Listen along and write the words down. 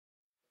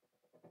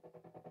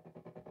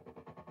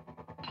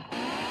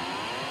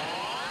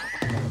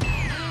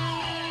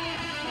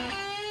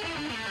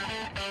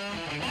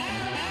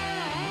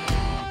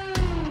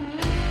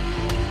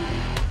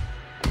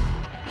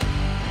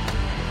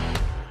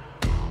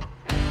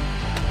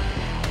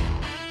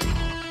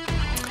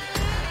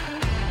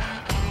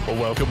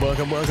Welcome,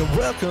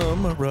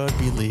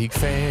 Rugby League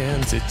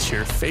fans. It's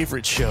your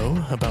favorite show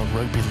about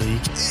rugby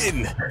league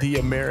in the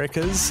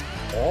Americas.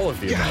 All of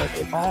the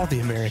Americas. All the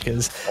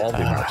Americas. All the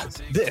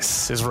Americas.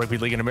 This is Rugby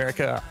League in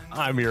America.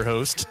 I'm your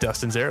host,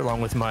 Dustin Zare,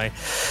 along with my...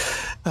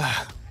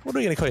 what are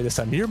we going to call you this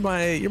time? You're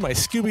my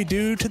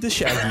Scooby-Doo to the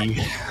Shaggy.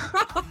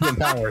 Jim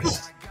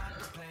Powers.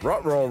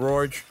 Roll,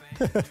 Roge.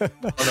 Oh,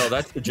 no,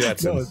 that's the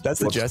Jetsons. No, that's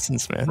the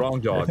Jetsons, man. Wrong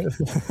dog.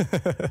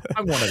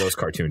 I'm one of those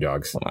cartoon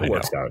dogs. Well, it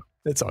works out.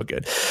 It's all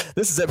good.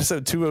 This is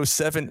episode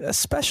 207, a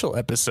special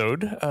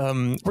episode.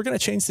 We're going to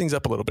change things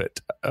up a little bit.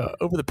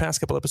 Over the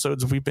past couple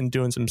episodes, we've been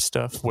doing some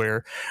stuff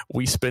where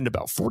we spend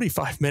about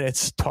 45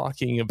 minutes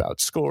talking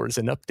about scores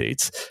and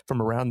updates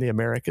from around the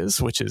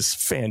Americas, which is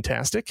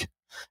fantastic.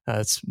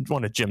 It's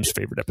one of Jim's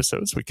favorite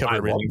episodes. We cover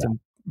everything from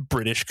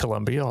British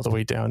Columbia all the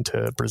way down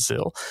to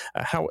Brazil.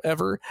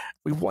 However,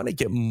 we want to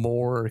get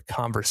more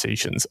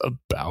conversations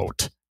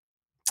about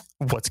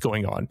what's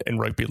going on in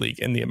rugby league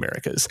in the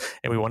Americas,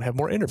 and we want to have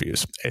more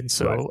interviews. And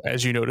so,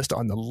 as you noticed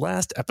on the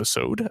last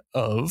episode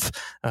of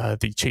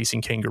the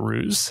Chasing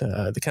Kangaroos,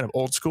 the kind of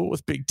old school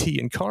with big T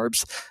and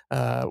carbs,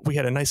 we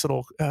had a nice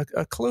little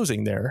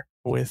closing there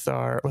with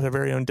our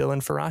very own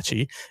Dylan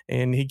Faraci,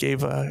 and he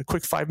gave a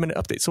quick 5-minute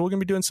update. So we're going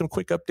to be doing some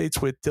quick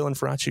updates with Dylan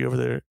Faraci over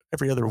there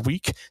every other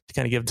week to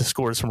kind of give the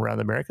scores from around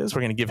the Americas.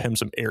 We're going to give him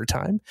some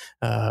airtime,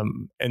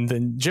 and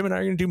then Jim and I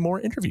are going to do more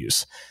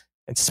interviews.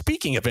 And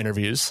speaking of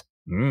interviews,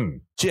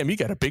 Jim, you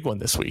got a big one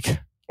this week.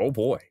 Oh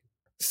boy!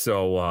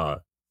 So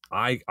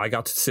I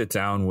got to sit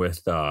down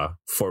with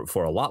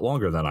for a lot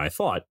longer than I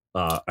thought.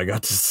 I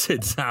got to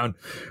sit down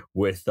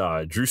with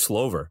Drew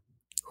Slover,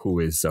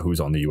 who's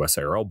on the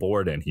USARL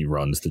board, and he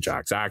runs the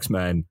Jacks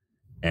Axemen,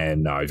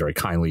 and very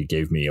kindly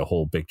gave me a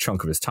whole big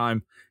chunk of his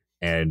time.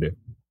 And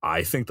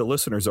I think the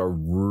listeners are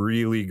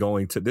really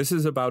going to. This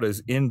is about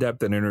as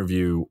in-depth an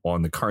interview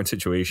on the current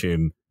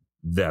situation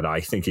that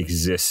I think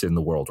exists in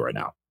the world right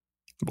now.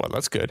 Well,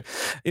 that's good.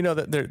 You know,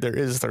 that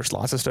there's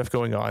lots of stuff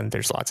going on.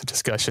 There's lots of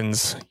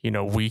discussions. You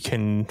know, we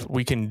can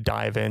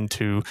dive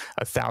into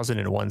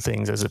 1,001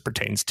 things as it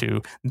pertains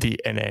to the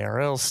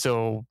NARL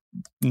still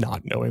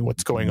not knowing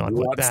what's going on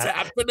with that. What's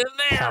happening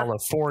there?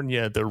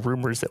 California, the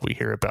rumors that we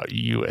hear about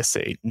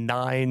USA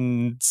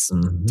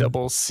 9s,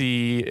 double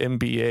C,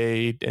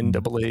 NBA,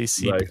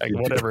 NAAC, right. like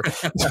whatever.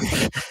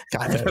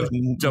 God,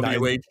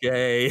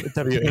 WHA,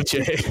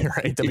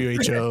 right?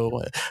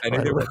 WHO.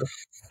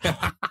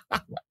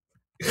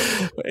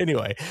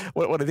 Anyway,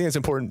 what I think is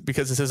important,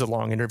 because this is a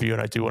long interview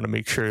and I do want to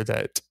make sure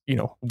that, you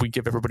know, we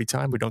give everybody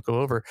time. We don't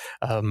go over.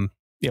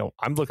 You know,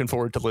 I'm looking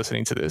forward to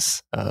listening to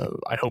this.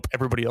 I hope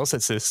everybody else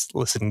that's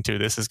listening to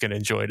this is going to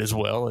enjoy it as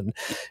well. And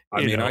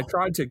I mean, I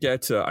tried to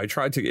get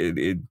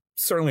it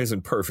certainly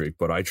isn't perfect,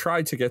 but I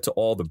tried to get to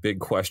all the big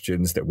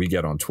questions that we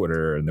get on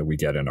Twitter and that we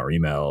get in our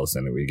emails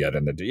and that we get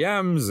in the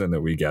DMs and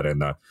that we get in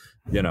the,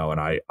 you know, and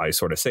I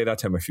sort of say that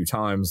to him a few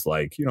times,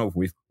 like, you know,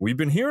 we've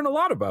been hearing a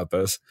lot about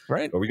this,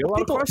 right? But we get a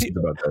lot of questions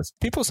about this.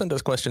 People send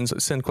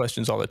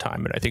questions all the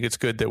time. And I think it's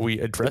good that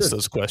we address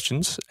those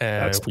questions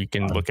and we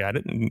can look at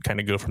it and kind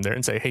of go from there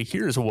and say, hey,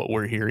 here's what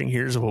we're hearing.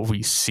 Here's what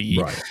we see.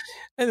 Right.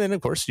 And then,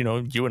 of course, you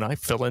know, you and I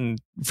fill in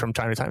from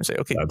time to time and say,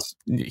 okay,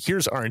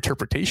 here's our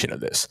interpretation of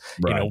this.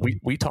 Right. You know,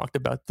 we talked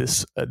about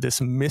this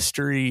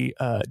mystery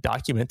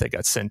document that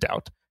got sent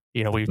out.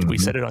 You know, we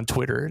said it on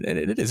Twitter, and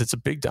it's a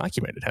big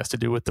document. It has to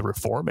do with the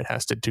reform. It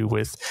has to do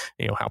with,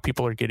 you know, how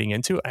people are getting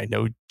into it. I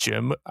know,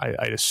 Jim,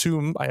 I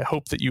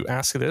hope that you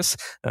ask this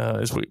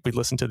as we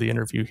listen to the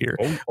interview here.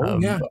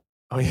 Yeah.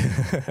 Oh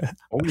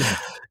yeah.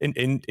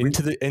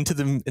 Into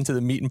the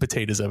meat and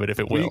potatoes of it, if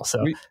it will.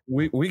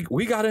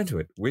 We got into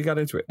it.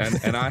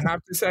 And I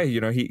have to say,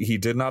 you know, he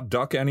did not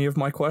duck any of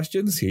my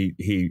questions. He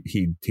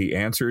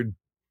answered,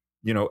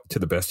 you know, to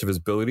the best of his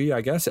ability,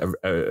 I guess.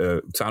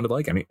 Sounded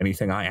like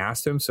anything I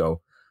asked him.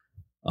 So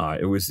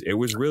it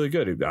was really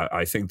good.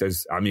 I think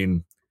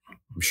I'm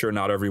sure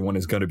not everyone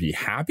is going to be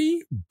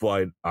happy,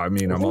 but I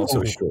mean, I'm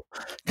also sure.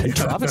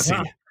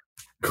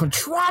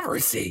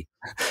 Controversy.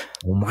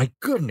 Oh my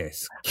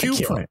goodness.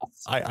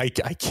 I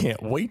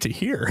can't wait to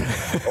hear.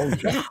 Oh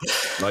yeah.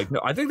 Like, no,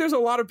 I think there's a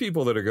lot of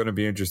people that are going to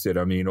be interested.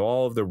 I mean,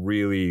 all of the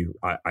really,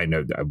 I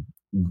know that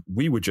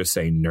we would just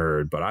say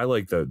nerd, but I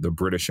like the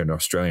British and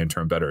Australian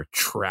term better.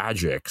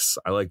 Tragics.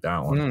 I like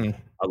that one.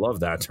 I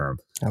love that term.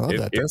 I love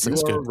that. That's good.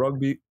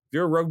 If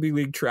you're a rugby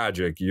league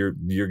tragic, you're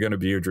going to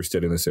be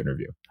interested in this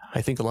interview.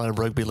 I think a lot of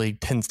rugby league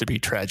tends to be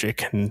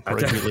tragic, and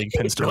rugby league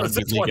tends to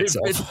rugby league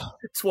itself.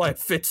 That's why it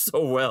fits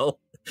so well.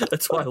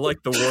 That's why I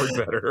like the word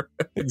better.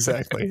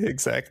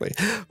 Exactly.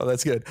 Well,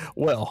 that's good.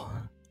 Well,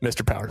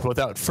 Mr. Powers,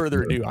 without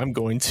further ado, I'm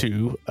going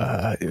to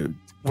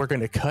we're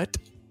going to cut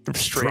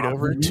straight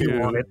over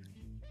to.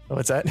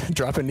 What's that?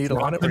 Drop a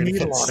needle on it. We're going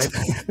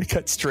to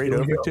cut straight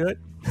over to it.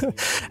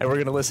 And we're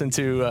going to listen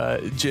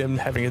to Jim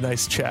having a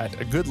nice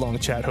chat, a good long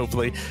chat,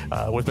 hopefully,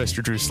 with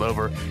Mr. Drew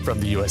Slover from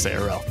the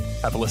USARL.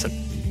 Have a listen.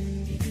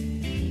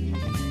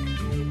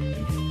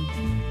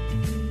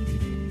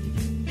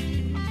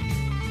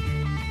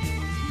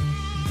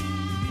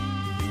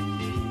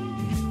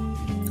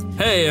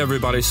 Hey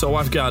everybody! So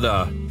I've got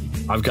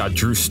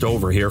Drew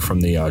Slover here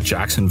from the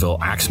Jacksonville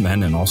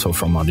Axemen and also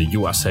from the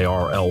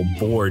USARL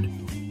board.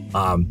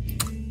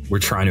 We're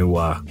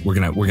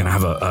gonna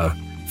have a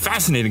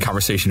fascinating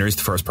conversation here. He's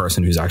the first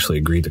person who's actually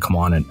agreed to come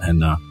on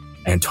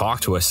and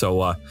talk to us.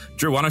 So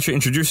Drew, why don't you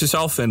introduce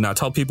yourself and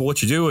tell people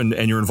what you do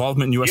and your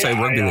involvement in USA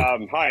Rugby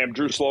League? Hi, I'm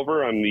Drew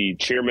Slover. I'm the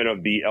chairman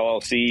of the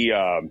LLC,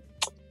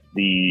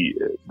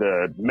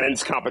 the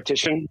men's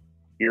competition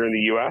here in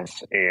the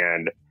U.S.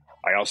 and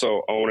I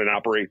also own and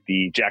operate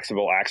the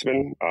Jacksonville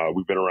Axemen.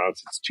 We've been around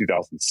since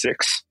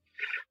 2006.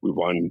 We've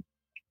won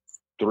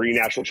 3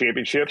 national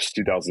championships,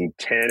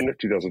 2010,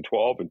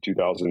 2012, and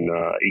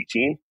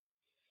 2018.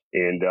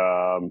 And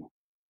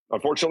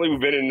unfortunately,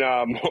 we've been in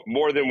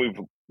more than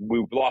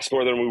we've lost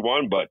more than we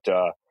won, but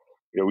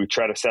we've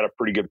tried to set a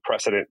pretty good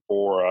precedent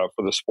for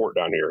the sport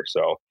down here.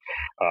 So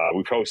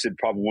we've hosted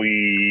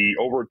probably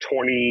over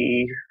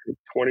 20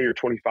 or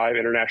 25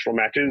 international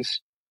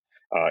matches.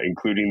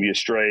 Including the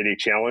Australia Day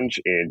Challenge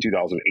in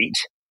 2008,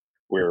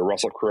 where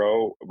Russell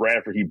Crowe, right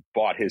after he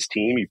bought his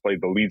team, he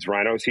played the Leeds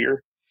Rhinos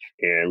here,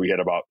 and we had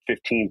about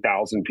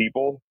 15,000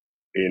 people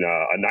in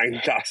a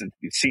 9,000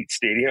 seat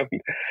stadium.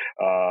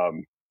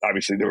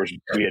 Obviously,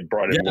 we had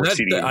brought in more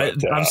seating.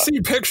 I've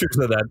seen pictures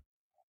of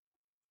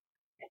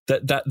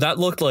that. That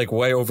looked like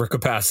way over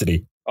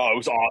capacity. Oh, it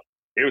was awesome.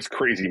 It was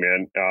crazy,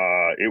 man.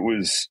 It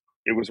was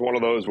one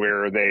of those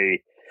where they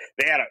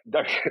had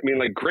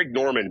like Greg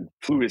Norman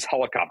flew his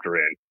helicopter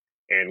in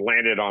and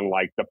landed on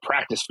like the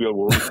practice field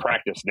where we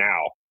practice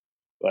now.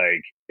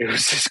 Like it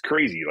was just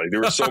crazy. Like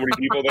there were so many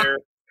people there.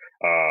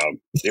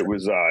 It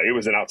was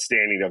an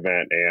outstanding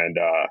event, and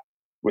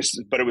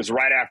it was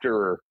right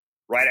after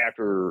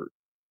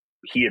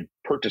he had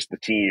purchased the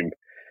team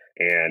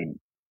and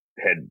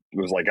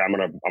was like, I'm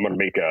gonna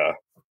make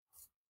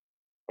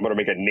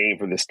a name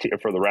for this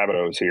for the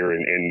Rabbitohs here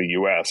in the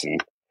U.S.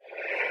 and.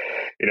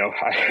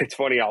 It's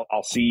funny.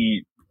 I'll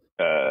see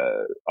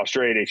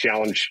Australia Day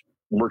Challenge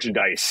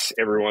merchandise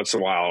every once in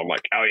a while. I'm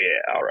like, oh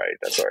yeah, all right,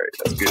 that's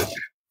good.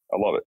 I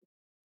love it.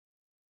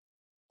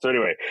 So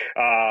anyway,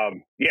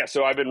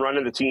 so I've been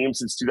running the team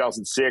since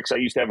 2006. I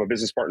used to have a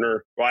business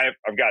partner. Well,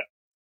 I've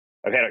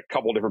had a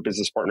couple different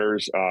business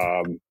partners.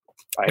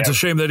 It's a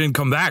shame they didn't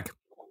come back.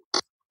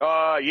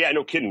 Yeah,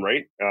 no kidding,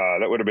 right?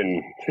 That would have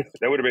been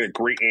a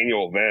great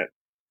annual event.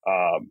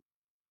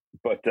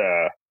 But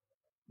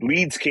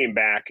Leeds came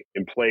back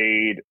and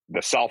played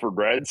the Salford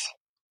Reds,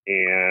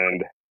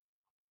 and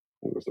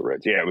it was the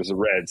Reds. Yeah, it was the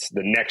Reds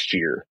the next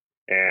year.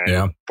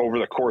 And over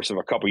the course of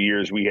a couple of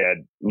years, we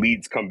had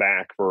Leeds come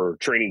back for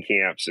training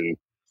camps and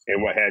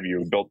what have you,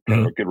 and built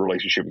kind of a good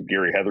relationship with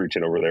Gary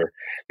Hetherington over there.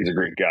 He's a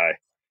great guy.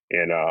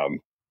 And,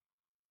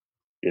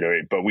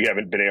 but we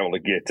haven't been able to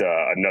get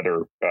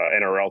another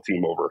NRL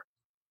team over,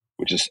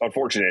 which is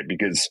unfortunate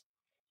because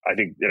I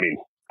think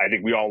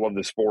we all love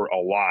the sport a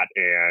lot.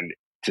 And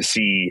to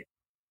see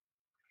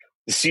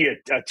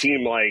a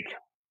team like,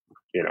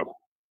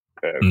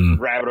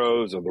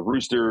 Rabbitohs or the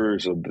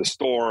Roosters or the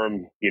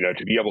Storm,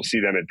 to be able to see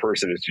them in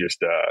person is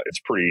just, it's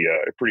pretty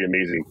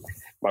amazing.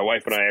 My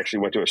wife and I actually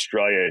went to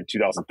Australia in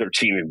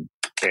 2013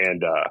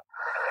 and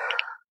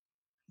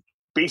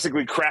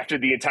basically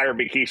crafted the entire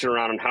vacation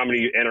around how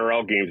many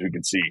NRL games we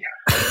could see.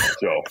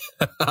 So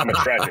I'm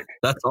tragic.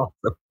 That's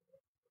awesome.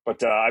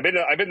 But I've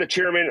been the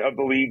chairman of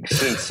the league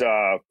since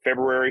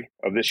February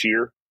of this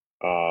year.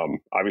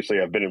 Obviously,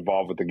 I've been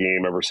involved with the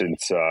game ever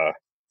since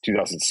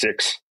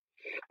 2006.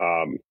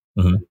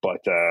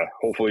 But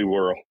hopefully,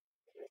 we're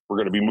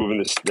going to be moving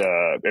this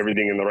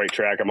everything in the right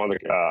track. I'm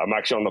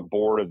actually on the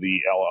board of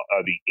the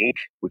Inc.,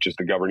 which is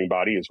the governing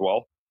body as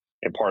well,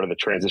 and part of the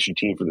transition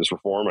team for this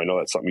reform. I know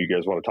that's something you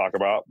guys want to talk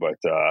about, but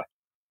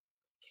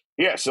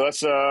so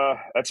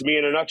that's me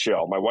in a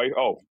nutshell. My wife.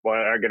 Oh, well,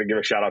 I got to give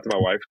a shout out to my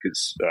wife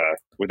because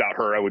without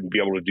her, I wouldn't be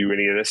able to do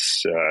any of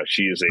this.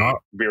 She is a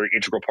very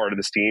integral part of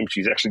this team.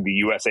 She's actually the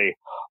USA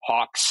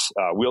Hawks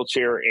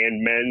wheelchair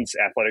and men's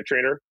athletic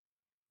trainer.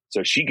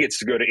 So she gets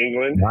to go to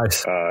England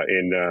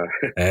in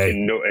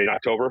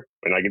October,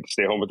 and I get to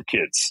stay home with the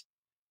kids.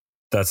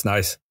 That's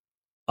nice.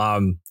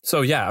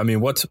 So yeah, I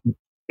mean, So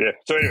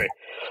anyway,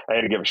 I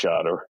had to give a shout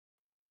out to her.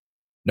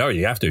 No,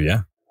 you have to.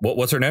 Yeah.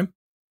 What's her name?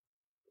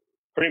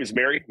 Her name is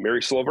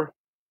Mary Slover.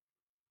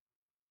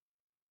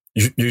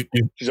 She's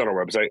on our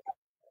website.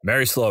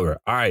 Mary Slover.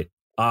 All right.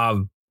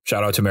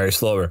 Shout out to Mary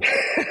Slover.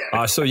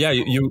 So yeah,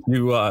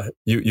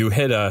 you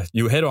hit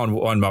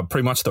on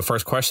pretty much the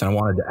first question I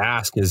wanted to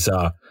ask is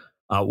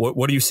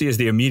what do you see as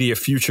the immediate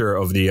future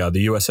of the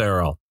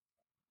USARL?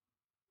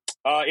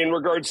 In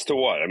regards to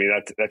what? I mean,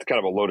 that's kind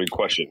of a loaded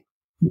question.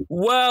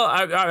 Well,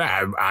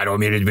 I don't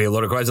mean it to be a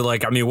loaded question.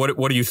 Like, I mean,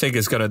 what do you think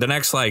is going to the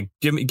next, like,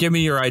 give me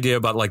your idea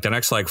about like the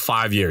next, like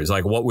 5 years,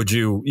 like what would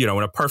you, in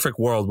a perfect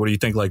world, what do you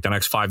think like the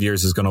next 5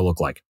 years is going to look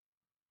like?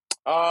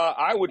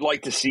 I would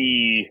like to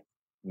see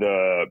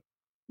the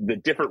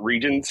different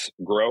regions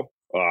grow.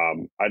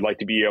 I'd like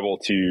to be able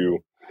to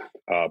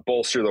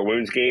bolster the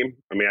women's game.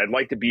 I mean, I'd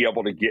like to be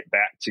able to get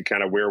back to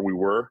kind of where we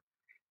were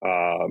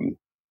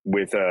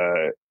with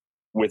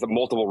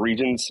multiple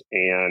regions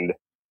and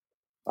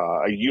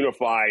a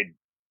unified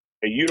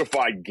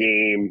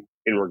game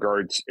in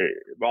regards.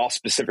 I'll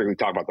specifically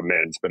talk about the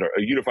men's, but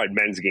a unified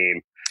men's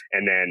game,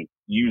 and then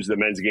use the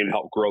men's game to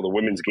help grow the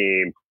women's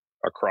game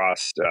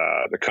across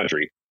the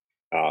country.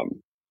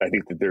 I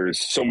think that there's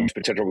so much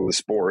potential with the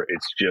sport.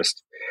 It's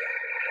just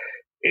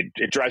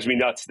it drives me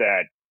nuts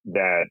that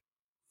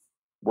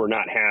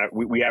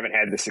we haven't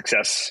had the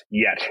success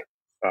yet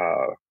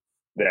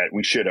that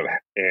we should have,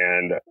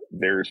 and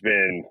there's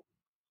been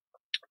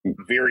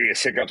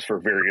various hiccups for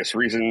various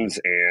reasons,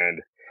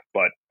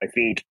 but I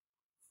think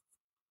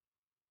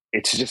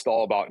it's just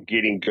all about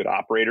getting good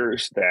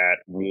operators that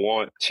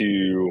want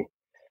to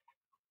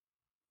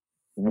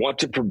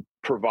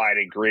provide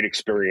a great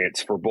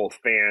experience for both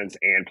fans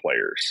and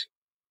players.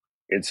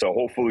 And so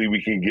hopefully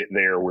we can get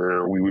there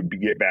where we would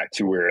get back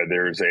to where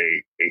there's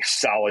a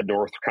solid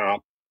North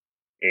comp,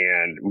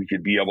 and we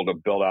could be able to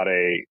build out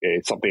a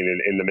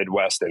something in the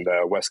Midwest and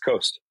the West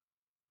Coast.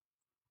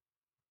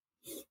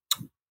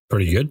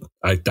 Pretty good.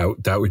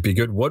 That would be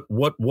good.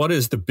 What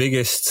is the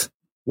biggest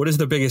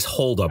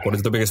holdup? What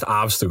is the biggest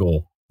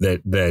obstacle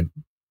that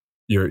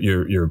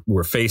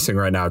we're facing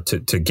right now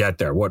to get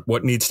there?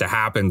 What needs to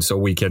happen so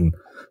we can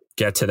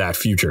get to that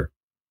future?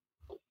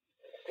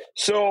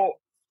 So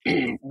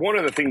one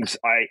of the things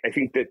I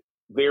think that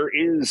there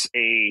is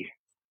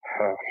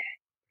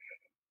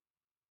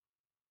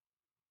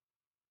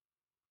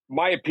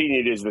my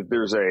opinion is that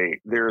there's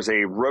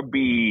a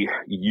rugby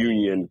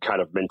union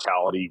kind of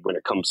mentality when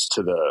it comes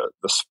to the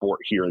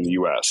sport here in the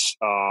U.S.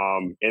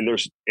 And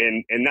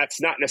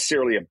that's not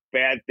necessarily a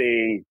bad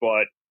thing,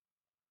 but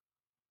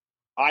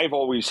I've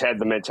always had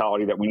the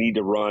mentality that we need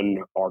to run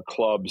our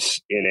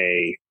clubs in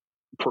a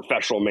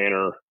professional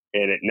manner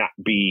and it not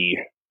be.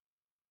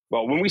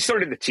 Well, when we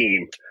started the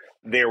team,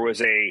 there was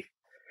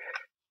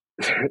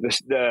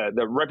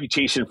the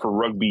reputation for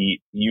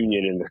rugby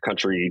union in the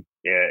country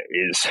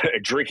is a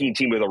drinking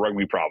team with a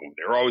rugby problem.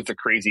 They're always the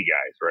crazy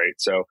guys, right?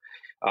 So,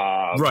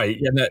 right.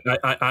 And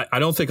I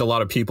don't think a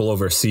lot of people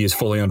overseas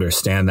fully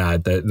understand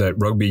that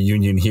rugby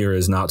union here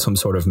is not some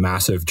sort of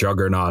massive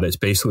juggernaut. It's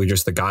basically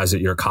just the guys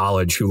at your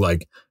college who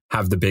like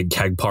have the big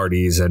keg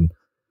parties, and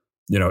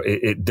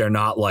they're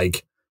not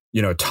like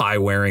tie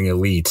wearing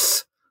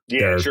elites.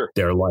 Yeah, sure.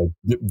 They're like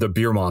the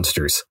beer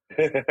monsters.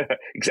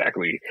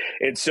 Exactly.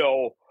 And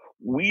so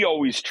we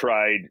always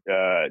tried,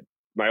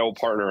 my old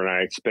partner and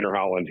I, Spinner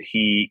Holland,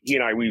 he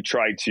and I, we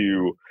tried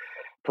to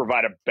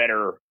provide a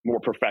better, more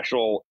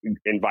professional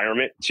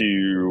environment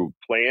to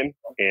play in.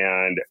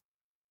 And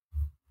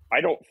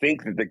I don't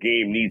think that the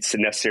game needs to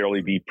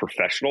necessarily be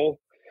professional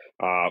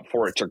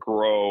for it to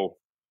grow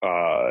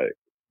at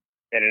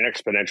an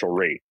exponential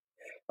rate.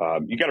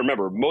 You got to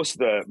remember, most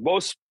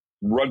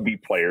rugby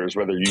players,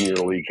 whether union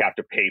or league, have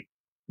to pay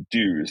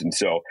dues. And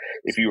so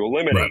if you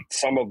eliminate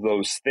some of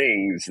those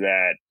things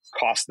that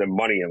cost them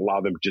money and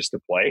allow them just to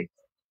play,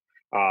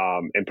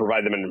 and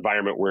provide them an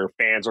environment where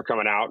fans are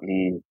coming out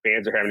and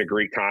fans are having a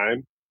great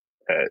time,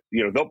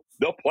 they'll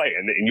play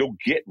and you'll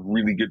get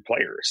really good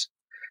players.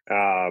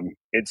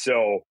 And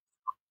so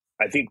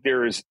I think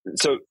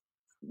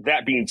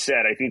that being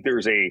said, I think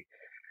there's a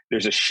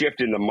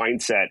shift in the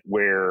mindset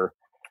where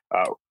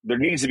there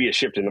needs to be a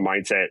shift in the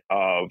mindset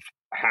of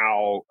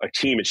how a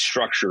team is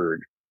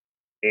structured.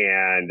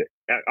 And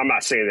I'm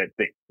not saying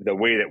that the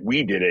way that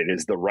we did it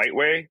is the right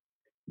way,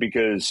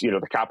 because,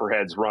 the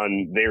Copperheads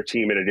run their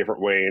team in a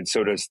different way. And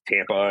so does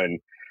Tampa and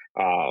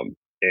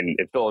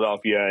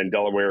Philadelphia and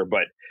Delaware.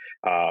 But,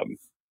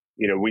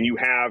 when you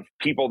have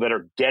people that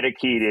are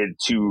dedicated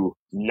to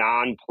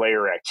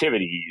non-player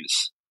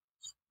activities,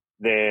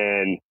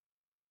 then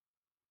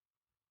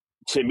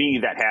to me,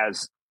 that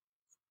has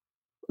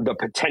the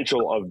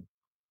potential of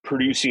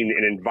producing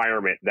an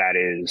environment that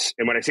is,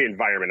 and when I say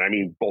environment, I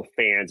mean both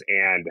fans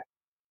and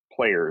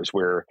players,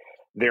 where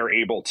they're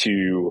able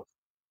to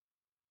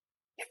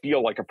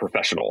feel like a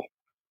professional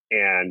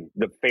and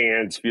the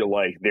fans feel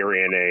like they're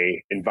in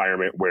a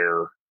environment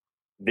where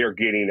they're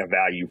getting a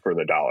value for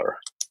the dollar.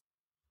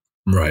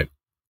 Right.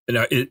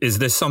 Now, is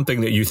this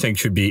something that you think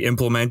should be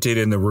implemented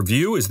in the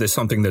review? Is this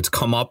something that's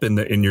come up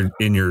in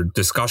your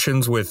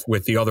discussions with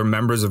the other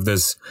members of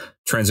this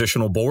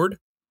transitional board?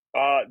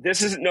 The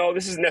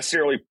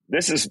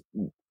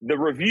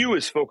review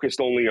is focused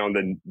only on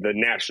the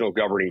national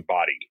governing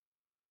body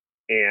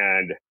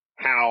and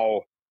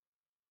how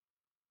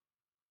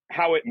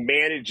it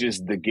manages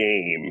the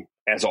game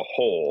as a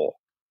whole.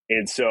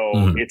 And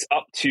so it's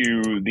up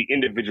to the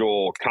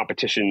individual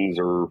competitions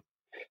or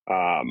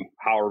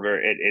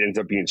however it ends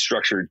up being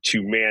structured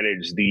to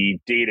manage the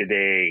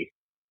day-to-day.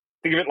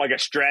 Think of it like a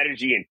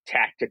strategy and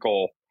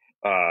tactical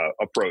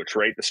approach,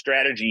 right? The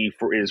strategy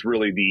is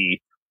really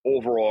the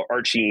overall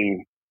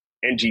arching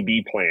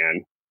NGB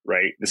plan,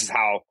 right? This is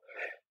how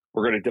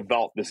we're going to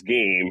develop this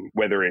game,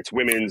 whether it's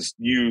women's,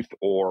 youth,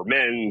 or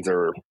men's,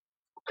 or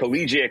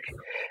collegiate.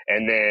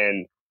 And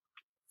then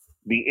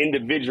the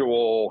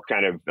individual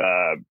kind of,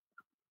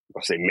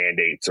 I'll say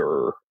mandates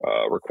or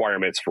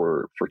requirements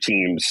for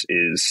teams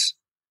is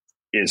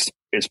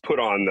put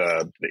on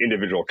the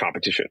individual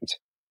competitions.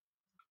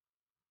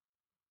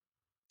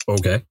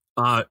 Okay.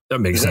 That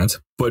makes sense.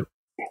 But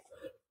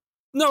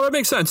no, that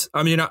makes sense.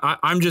 I mean,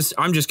 I'm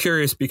just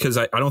curious because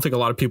I don't think a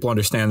lot of people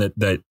understand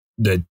that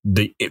the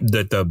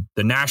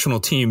national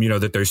team,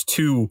 that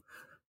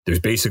there's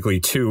basically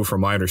two,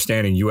 from my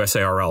understanding,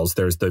 USARLs.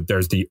 There's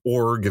the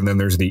org, and then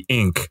there's the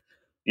Inc.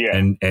 Yeah.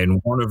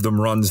 And one of them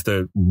runs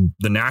the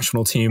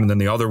national team, and then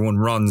the other one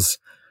runs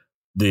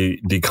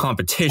the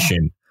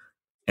competition.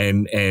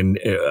 And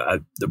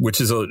which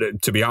is,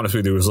 to be honest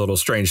with you, was a little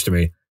strange to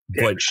me.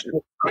 But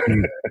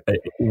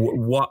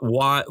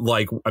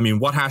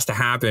what has to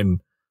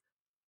happen,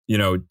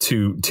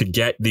 to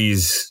get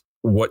these,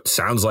 what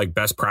sounds like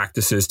best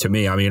practices to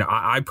me? I mean,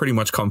 I pretty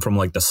much come from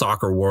like the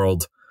soccer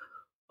world,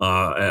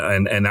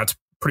 and that's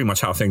pretty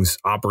much how things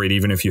operate.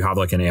 Even if you have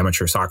like an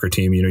amateur soccer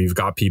team, you've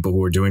got people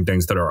who are doing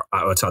things that are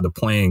outside the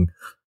playing.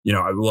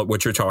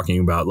 What you're talking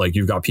about, like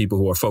you've got people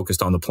who are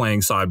focused on the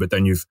playing side, but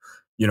then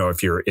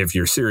if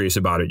you're serious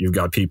about it, you've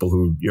got people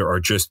who are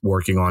just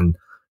working on,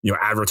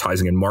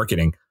 advertising and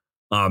marketing.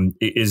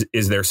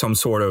 Is there some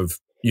sort of,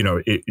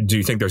 do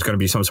you think there's going to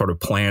be some sort of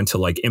plan to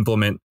like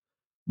implement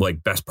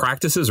like best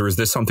practices, or is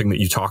this something that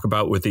you talk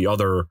about with the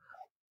other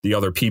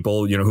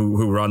people,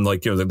 who run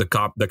like,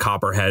 the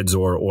Copperheads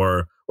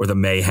or the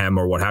Mayhem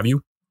or what have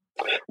you?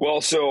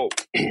 Well, so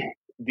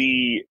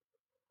the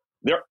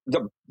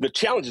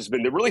challenge has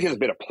been, there really hasn't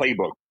been a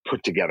playbook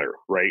put together,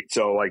 right?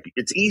 So like,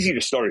 it's easy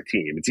to start a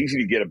team. It's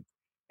easy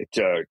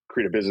to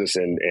create a business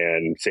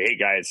and say, hey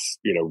guys,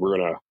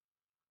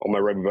 all my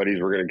rugby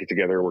buddies, we're gonna get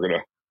together. We're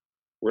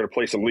gonna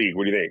play some league.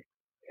 What do you think?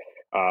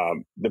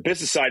 The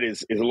business side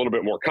is a little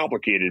bit more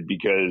complicated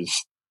because,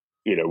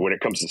 when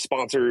it comes to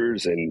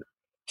sponsors and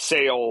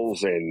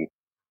sales and,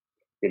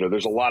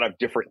 there's a lot of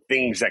different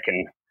things that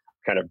can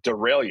kind of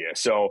derail you.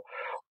 So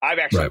I've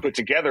actually put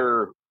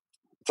together,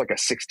 it's like a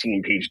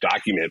 16-page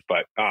document,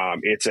 but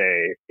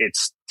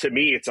to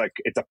me, it's a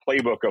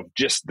playbook of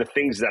just the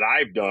things that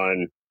I've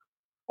done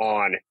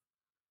on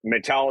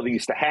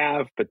mentalities to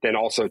have, but then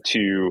also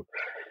to,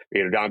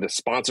 down to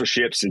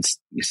sponsorships and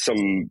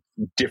some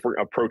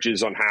different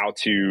approaches on how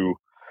to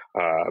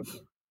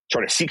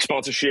try to seek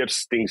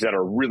sponsorships, things that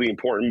are really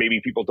important.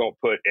 Maybe people don't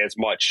put as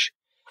much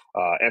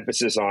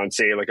emphasis on,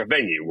 say, like a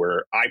venue,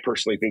 where I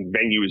personally think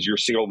venue is your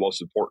single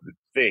most important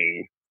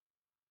thing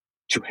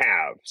to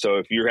have. So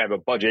if you have a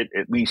budget,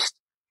 at least,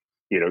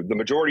 the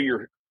majority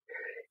of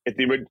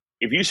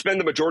if you spend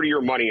the majority of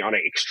your money on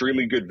an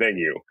extremely good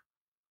venue,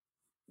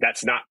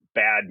 that's not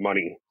bad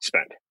money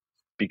spent,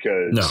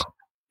 because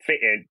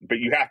but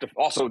you have to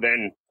also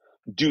then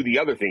do the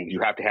other things.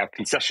 You have to have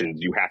concessions.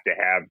 You have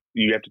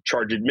to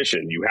charge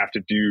admission. You have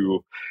to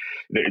do,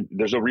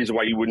 there's no reason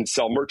why you wouldn't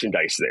sell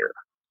merchandise there.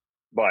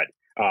 But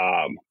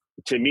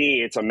to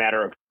me, it's a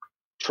matter of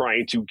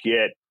trying to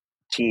get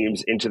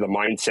teams into the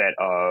mindset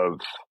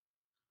of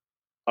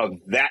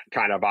that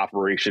kind of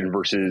operation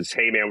versus,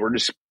 hey man, we're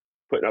just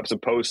putting up some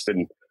posts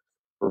and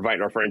we're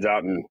inviting our friends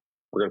out and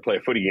we're going to play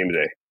a footy game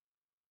today.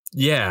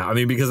 Yeah. I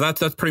mean, because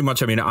that's pretty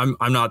much, I mean, I'm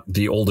not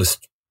the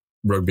oldest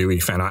rugby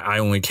league fan. I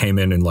only came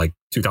in like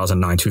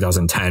 2009,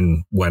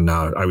 2010 when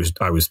I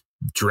was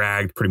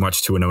dragged pretty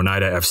much to an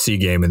Oneida FC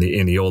game in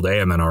the old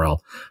AMNRL.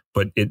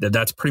 But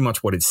that's pretty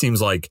much what it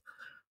seems like.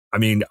 I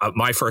mean,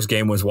 my first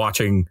game was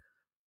watching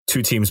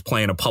two teams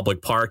play in a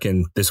public park,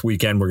 and this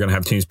weekend we're going to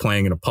have teams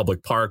playing in a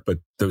public park, but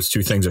those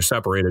two things are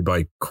separated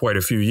by quite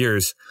a few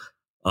years.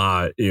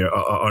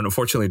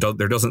 Unfortunately,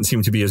 there doesn't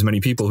seem to be as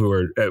many people who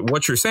are.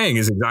 What you're saying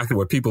is exactly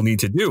what people need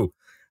to do.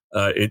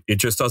 It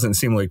just doesn't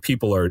seem like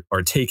people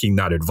are taking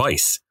that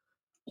advice.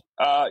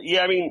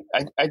 Yeah, I mean,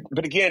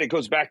 but again, it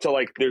goes back to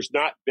like, there's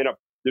not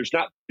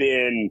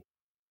been.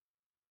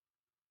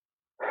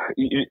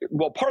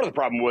 Well, part of the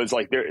problem was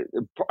like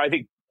I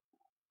think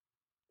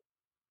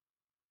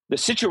the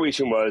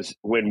situation was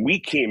when we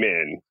came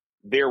in,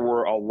 there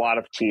were a lot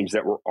of teams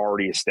that were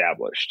already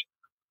established,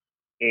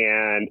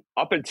 and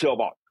up until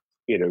about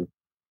a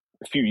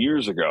few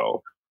years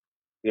ago,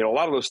 a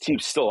lot of those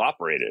teams still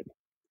operated,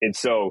 and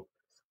so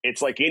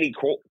it's like any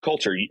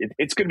culture,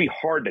 it's going to be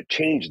hard to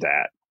change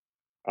that.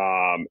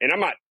 And I'm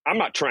not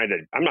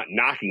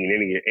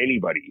knocking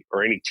anybody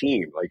or any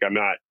team. Like I'm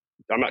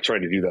not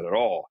trying to do that at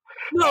all.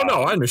 No,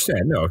 I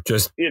understand. No,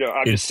 just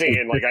I'm just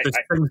saying, like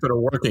things that are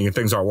working and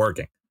things aren't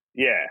working.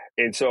 Yeah,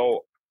 and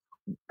so,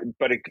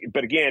 but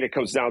again, it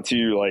comes down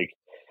to like,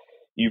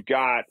 you've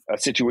got a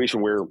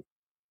situation where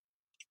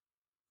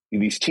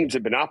these teams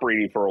have been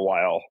operating for a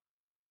while,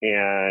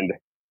 and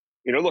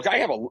look, I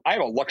have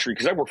a luxury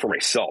because I work for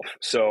myself,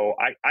 so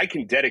I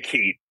can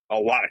dedicate a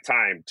lot of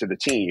time to the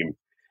team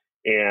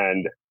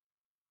and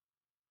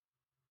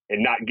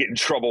not get in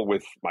trouble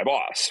with my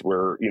boss,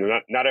 where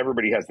not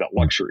everybody has that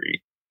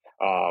luxury.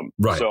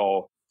 Right.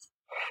 So,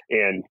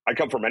 and I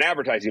come from an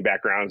advertising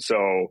background,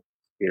 so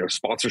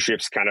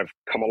sponsorships kind of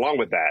come along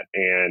with that,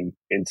 and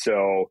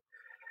so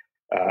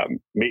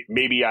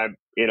maybe I'm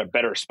in a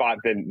better spot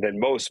than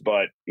most,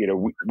 but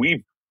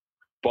we've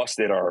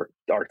busted our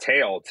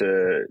tail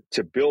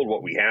to build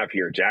what we have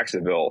here in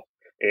Jacksonville,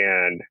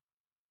 and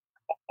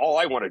all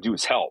I want to do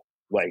is help.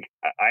 Like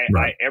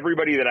I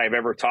everybody that I've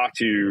ever talked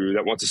to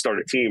that wants to start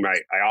a team, I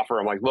offer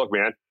them like, look,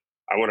 man,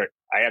 I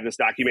have this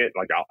document.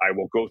 Like I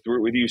will go through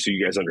it with you so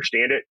you guys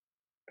understand it,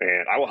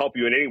 and I will help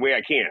you in any way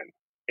I can.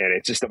 And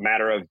it's just a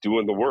matter of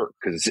doing the work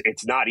because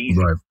it's not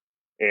easy. Right.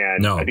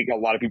 And I think a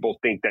lot of people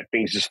think that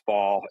things just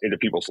fall into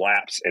people's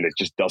laps, and it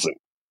just doesn't.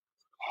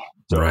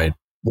 So, right.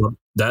 Well,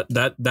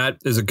 that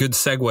is a good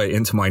segue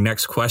into my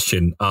next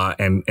question.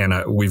 And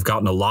we've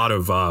gotten a lot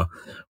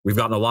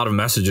of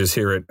messages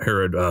here at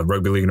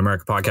Rugby League in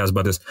America podcast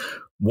about this.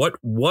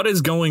 What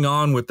is going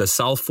on with the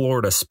South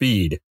Florida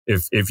Speed?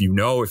 If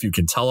you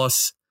can tell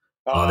us,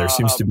 there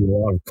seems to be a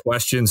lot of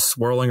questions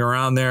swirling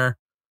around there.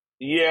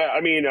 Yeah, I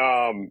mean,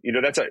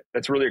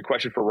 that's really a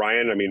question for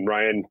Ryan. I mean,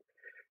 Ryan,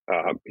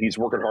 he's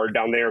working hard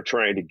down there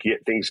trying to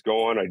get things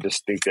going. I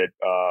just think that,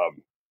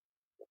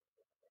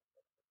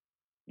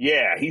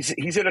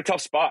 he's in a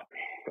tough spot.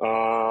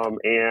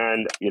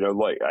 And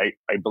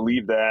I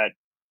believe that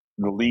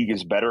the league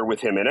is better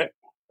with him in it.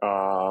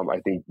 I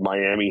think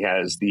Miami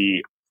has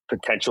the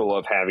potential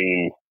of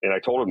having, and I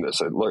told him this,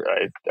 look,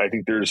 I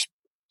think there's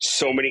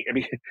so many, I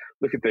mean,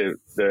 look at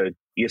the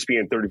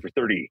ESPN 30 for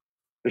 30.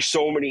 There's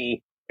so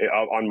many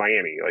on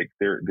Miami, like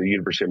the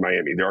University of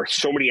Miami. There are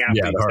so many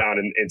athletes down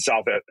in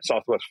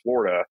Southwest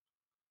Florida.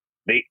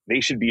 They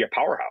should be a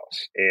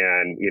powerhouse.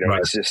 And,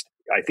 it's just,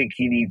 I think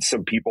he needs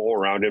some people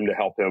around him to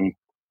help him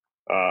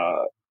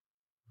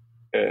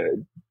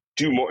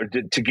do more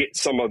to get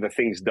some of the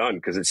things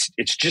done. Cause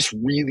it's just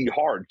really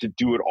hard to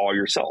do it all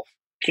yourself.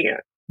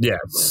 Can't. Yeah.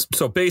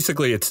 So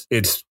basically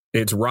it's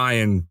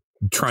Ryan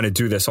trying to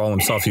do this all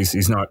himself.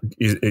 He's not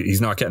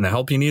getting the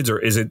help he needs, or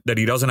is it that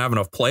he doesn't have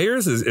enough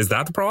players? Is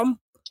that the problem?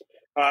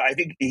 I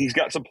think he's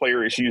got some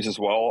player issues as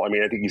well. I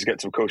mean, I think he's got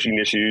some coaching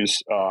issues.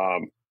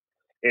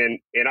 And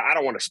I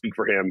don't want to speak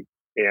for him,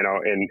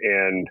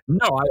 and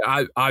no,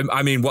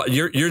 I mean,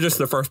 you're just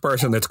the first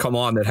person that's come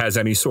on that has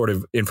any sort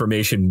of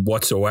information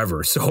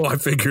whatsoever. So I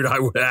figured I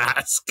would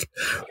ask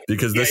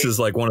because this is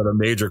like one of the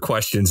major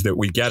questions that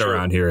we get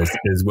around here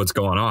is what's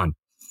going on.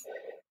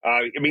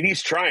 I mean,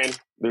 he's trying.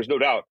 There's no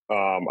doubt.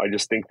 I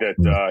just think that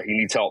he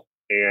needs help,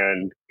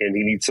 and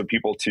he needs some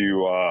people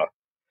to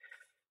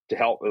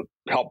help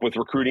with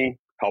recruiting,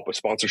 help with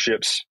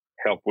sponsorships,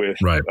 help with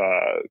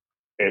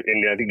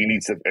and I think he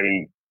needs to. I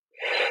mean,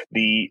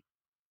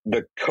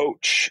 the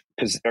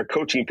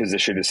coaching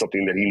position is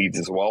something that he needs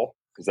as well,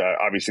 because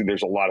obviously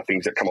there's a lot of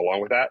things that come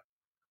along with that.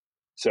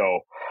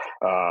 So,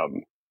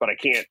 but I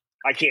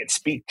can't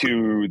speak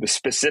to the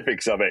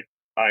specifics of it.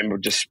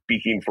 I'm just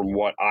speaking from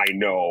what I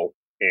know.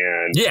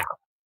 And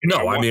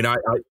I mean,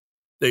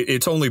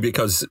 it's only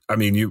because, I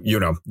mean, you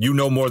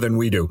know more than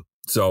we do.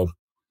 So.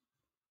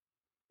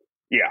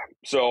 Yeah.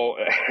 So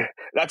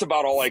that's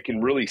about all I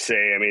can really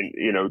say. I mean,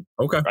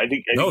 okay. I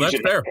think that's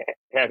fair.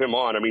 Have him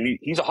on. I mean,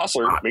 he's a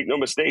hustler, make no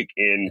mistake.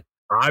 And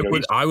I'd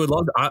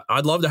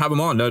love to have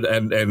him on,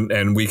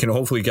 and we can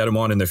hopefully get him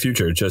on in the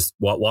future. Just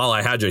while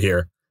I had you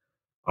here,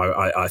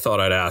 I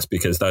thought I'd ask,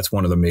 because that's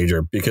one of the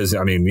major, because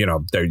I mean,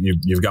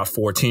 you've got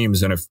 4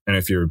 teams, and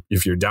if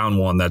you're down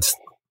one, that's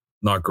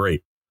not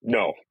great.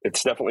 No,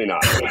 it's definitely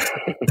not.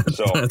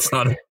 So it's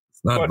not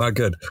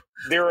good.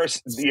 There are,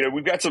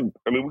 we've got a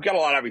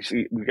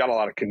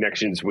lot of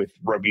connections with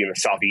rugby in the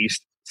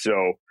Southeast.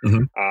 So,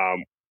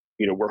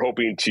 we're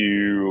hoping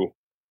to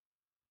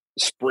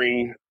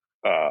spring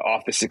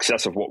off the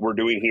success of what we're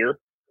doing here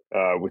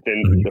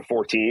within the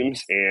 4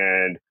 teams,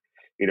 and,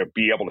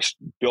 be able to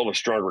build a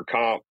stronger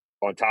comp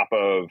on top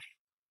of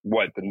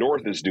what the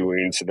North is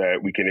doing, so that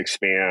we can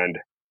expand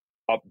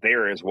up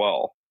there as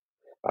well.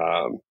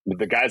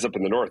 The guys up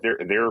in the North,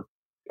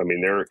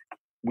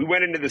 we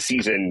went into the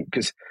season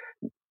because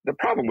the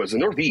problem was the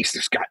Northeast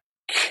just got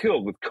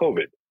killed with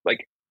COVID.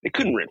 Like, they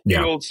couldn't rent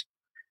fields.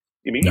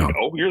 I mean,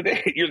 you're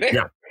there.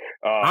 Yeah.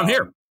 I'm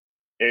here.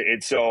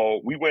 And so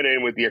we went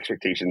in with the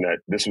expectation that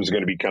this was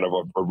going to be kind of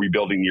a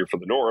rebuilding year for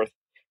the North,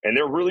 and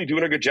they're really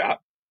doing a good job.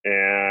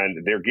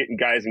 And they're getting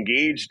guys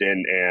engaged,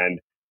 and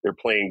they're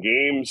playing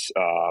games.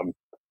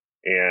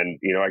 And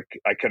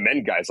I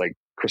commend guys like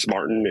Chris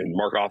Martin and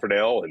Mark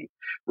Offerdale and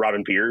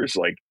Robin Pierce,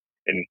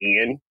 and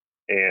Ian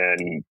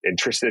and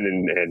Tristan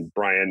and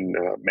Brian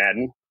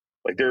Madden.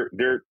 Like,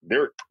 they're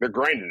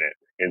grinding it.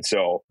 And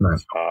so,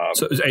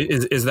 so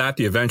is that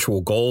the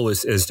eventual goal?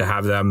 Is to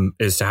have them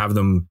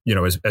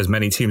as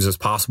many teams as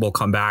possible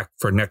come back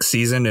for next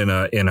season in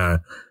a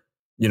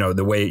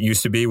the way it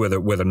used to be with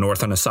a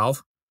North and a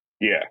South?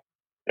 Yeah,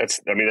 that's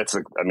my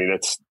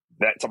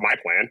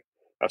plan.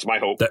 That's my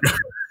hope.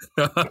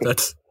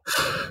 That's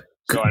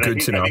good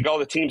to know. I think all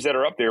the teams that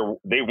are up there,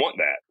 they want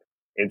that.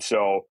 And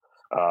so,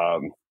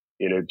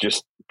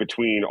 just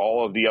between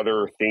all of the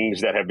other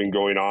things that have been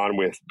going on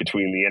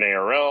between the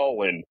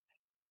NARL and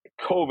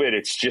COVID,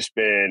 it's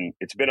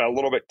been a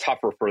little bit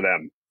tougher for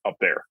them up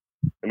there.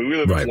 I mean, we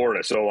live in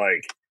Florida, so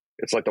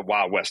it's like the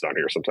Wild West down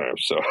here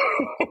sometimes. So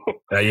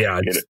I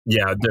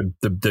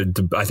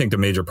think the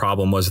major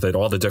problem was that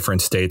all the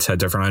different states had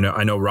different.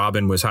 I know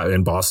Robin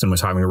in Boston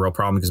was having a real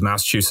problem because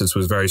Massachusetts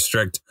was very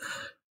strict,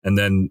 and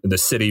then the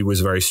city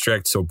was very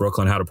strict. So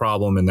Brooklyn had a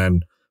problem, and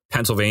then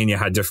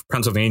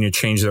Pennsylvania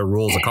changed their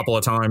rules a couple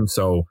of times.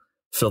 So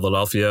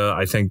Philadelphia,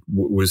 I think,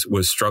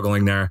 was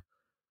struggling there.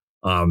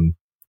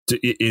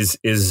 Is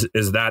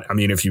that, I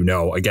mean, if you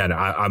know, again,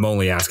 I'm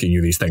only asking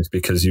you these things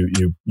because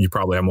you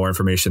probably have more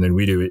information than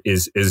we do.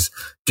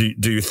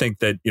 Do you think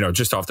that,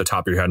 just off the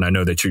top of your head, and I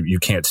know that you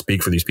can't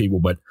speak for these people,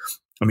 but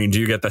I mean, do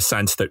you get the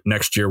sense that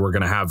next year we're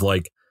going to have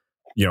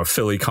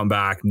Philly come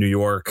back, New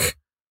York,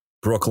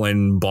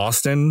 Brooklyn,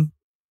 Boston?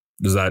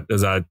 Is that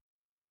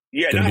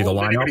yeah, going to be the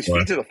lineup? Anybody's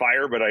feet to the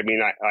fire, but I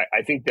mean,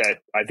 I think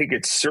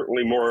it's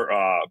certainly more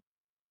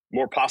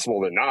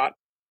possible than not.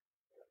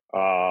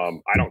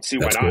 I don't see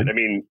why not. Good. I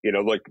mean,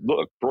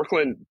 look,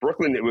 Brooklyn,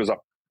 it was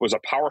a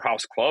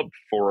powerhouse club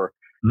for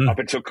up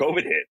until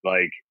COVID hit.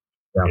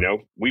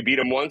 We beat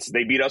them once,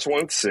 they beat us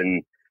once,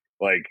 and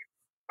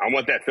I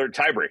want that third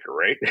tiebreaker,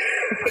 right?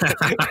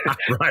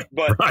 Right.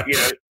 But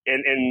right.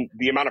 And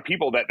the amount of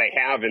people that they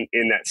have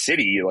in that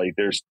city,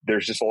 there's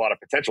just a lot of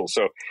potential.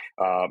 So,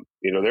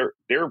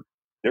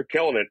 they're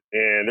killing it,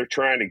 and they're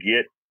trying to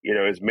get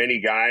as many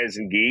guys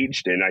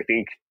engaged, and I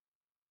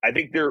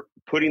think they're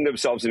putting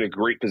themselves in a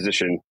great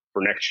position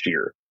for next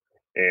year.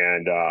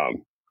 And,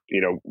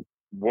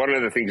 one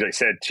of the things I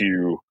said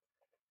to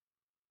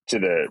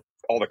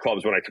all the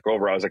clubs when I took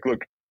over, I was like,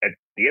 look, at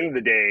the end of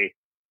the day,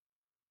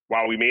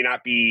 while we may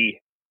not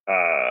be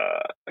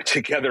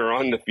together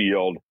on the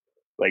field,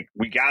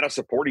 we got to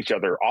support each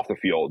other off the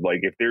field.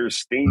 If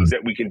there's things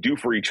that we can do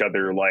for each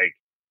other,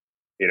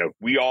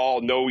 we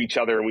all know each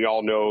other and we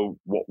all know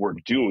what we're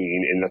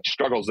doing and the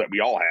struggles that we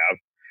all have.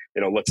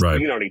 Let's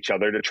lean on each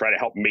other to try to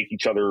help make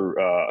each other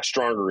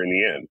stronger in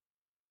the end.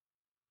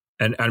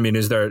 And I mean,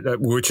 is there,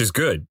 which is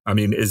good. I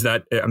mean, is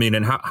that, I mean,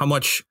 and how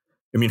much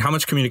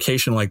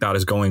communication like that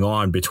is going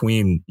on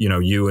between,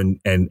 you and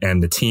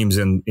the teams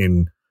in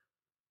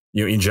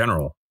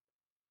general?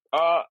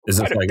 Is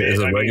this is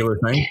it a regular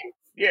thing?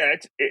 Yeah.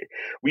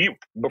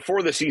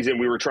 Before the season,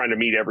 we were trying to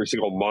meet every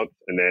single month,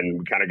 and then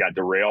we kind of got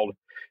derailed,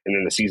 and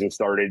then the season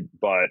started.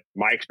 But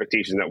my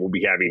expectation is that we'll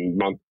be having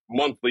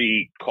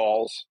monthly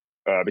calls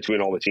between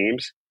all the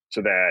teams,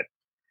 so that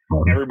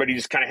everybody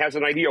just kind of has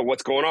an idea of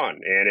what's going on.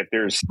 And if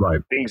there's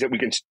things that we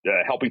can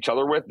help each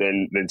other with,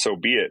 then so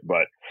be it.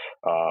 But,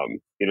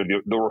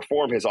 the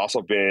reform has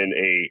also been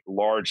a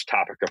large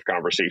topic of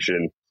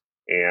conversation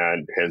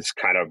and has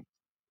kind of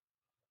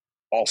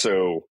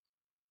also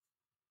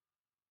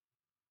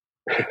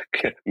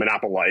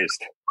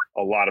monopolized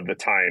a lot of the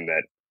time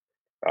that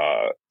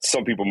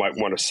some people might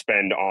want to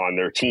spend on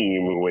their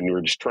team when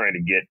we're just trying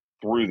to get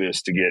through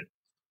this to get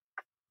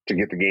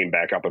the game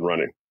back up and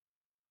running.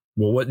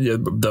 Well,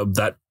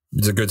 that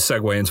is a good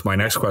segue into my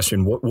next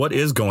question. What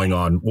is going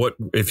on? What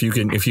if you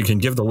can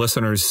give the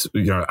listeners,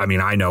 I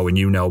mean, I know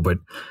and but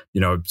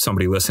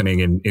somebody listening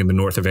in the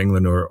north of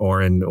England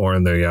or in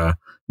the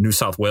New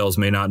South Wales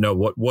may not know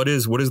what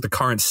is the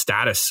current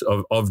status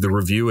of the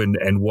review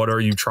and what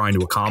are you trying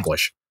to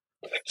accomplish?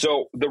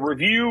 So the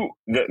review,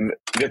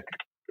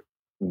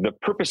 the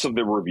purpose of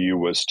the review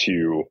was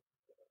to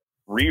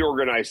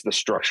reorganize the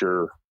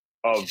structure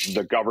of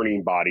the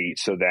governing body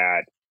so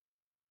that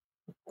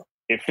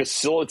it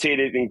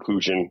facilitated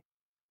inclusion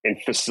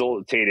and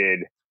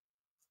facilitated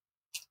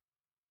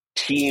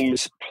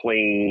teams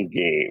playing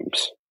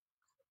games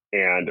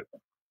and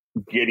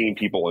getting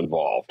people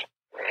involved.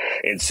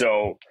 And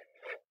so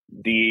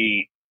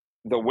the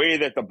way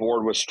that the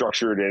board was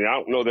structured, and I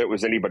don't know that it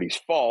was anybody's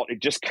fault, it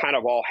just kind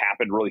of all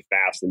happened really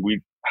fast. And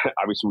we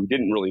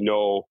didn't really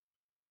know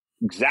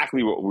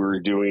exactly what we were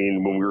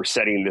doing when we were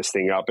setting this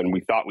thing up, and we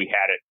thought we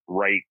had it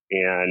right.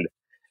 And,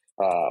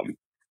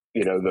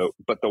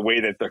 but the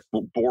way that the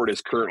board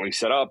is currently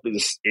set up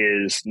is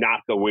not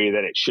the way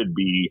that it should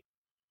be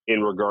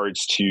in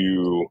regards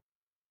to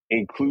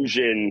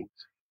inclusion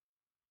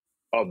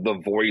of the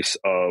voice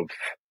of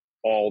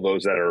all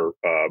those that are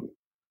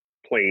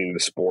playing the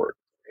sport.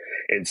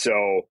 And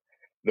so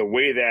the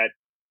way that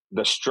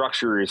the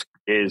structure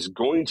is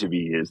going to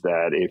be is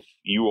that if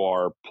you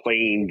are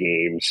playing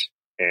games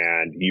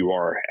and you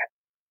are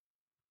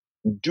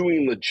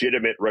doing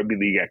legitimate rugby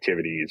league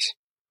activities,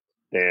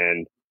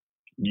 then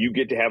you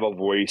get to have a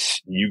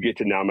voice, you get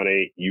to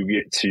nominate, you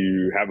get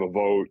to have a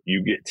vote,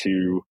 you get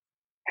to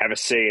have a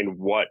say in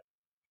what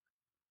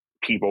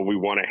people we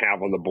want to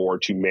have on the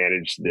board to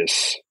manage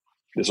this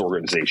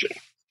organization.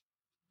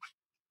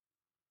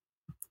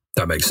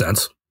 That makes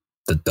sense.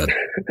 That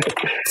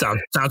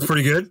sounds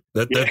pretty good.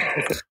 That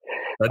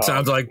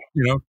sounds like,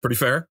 pretty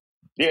fair.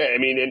 Yeah. I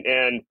mean,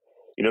 and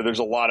there's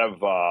a lot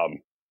of,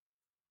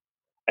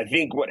 I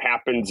think what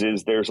happens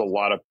is there's a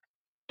lot of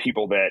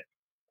people that,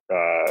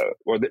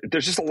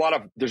 there's a lot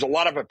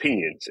of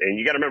opinions, and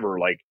you got to remember,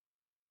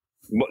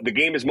 the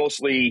game is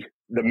mostly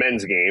the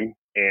men's game.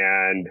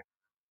 And,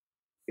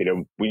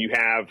 when you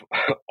have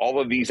all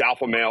of these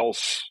alpha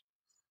males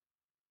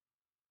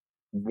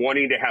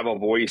wanting to have a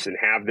voice and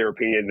have their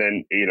opinion,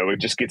 then, it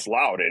just gets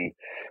loud. And,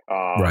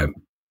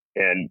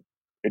 and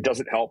it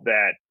doesn't help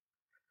that,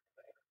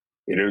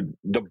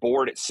 the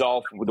board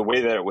itself, the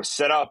way that it was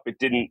set up, it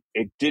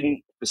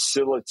didn't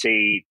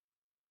facilitate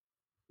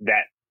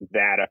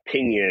that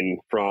opinion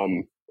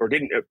from, or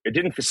it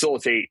didn't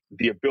facilitate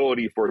the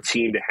ability for a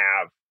team to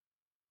have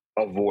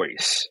a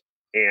voice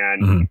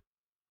and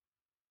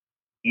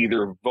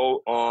either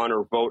vote on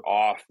or vote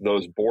off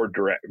those board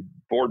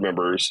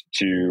members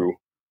to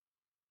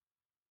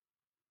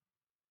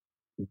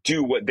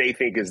do what they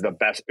think is the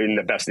best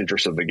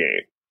interest of the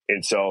game.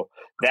 And so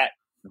that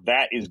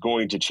is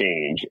going to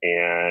change.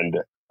 And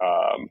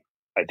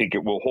I think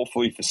it will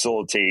hopefully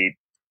facilitate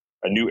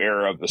a new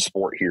era of the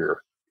sport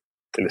here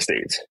in the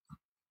States.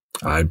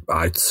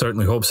 I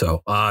certainly hope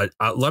so.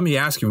 Let me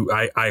ask you,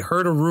 I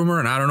heard a rumor,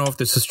 and I don't know if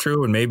this is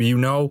true, and maybe you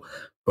know,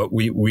 but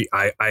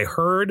I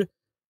heard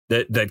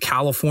that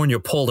California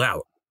pulled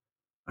out.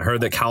 I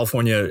heard that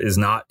California is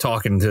not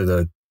talking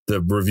to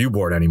the review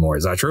board anymore.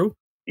 Is that true?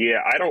 Yeah,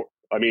 I don't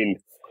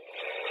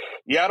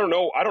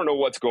know. I don't know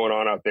what's going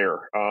on out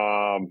there.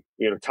 Tom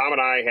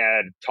and I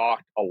had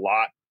talked a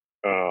lot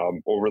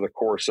over the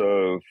course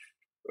of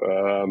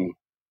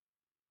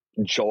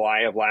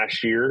July of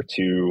last year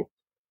to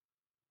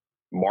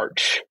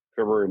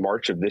February,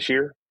 March of this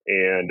year.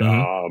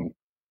 And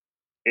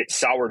it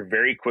soured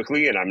very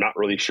quickly, and I'm not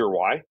really sure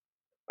why.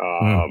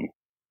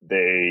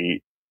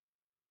 They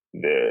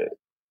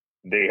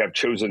have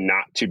chosen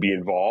not to be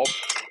involved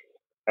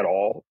at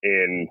all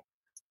in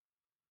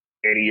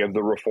any of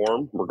the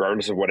reform,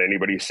 regardless of what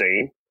anybody's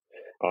saying.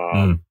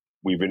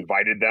 We've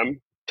invited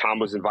them. Tom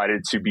was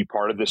invited to be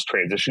part of this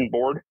transition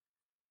board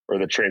or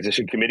the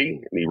transition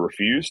committee, and he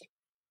refused.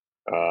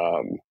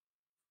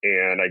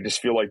 And I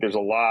just feel like there's a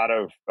lot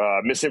of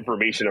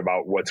misinformation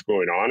about what's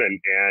going on,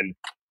 and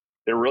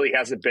there really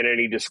hasn't been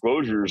any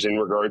disclosures in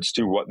regards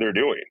to what they're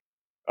doing.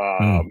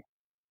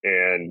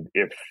 And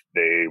if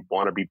they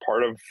want to be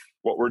part of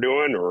what we're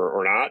doing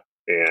or not,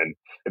 and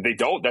if they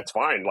don't, that's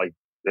fine. Like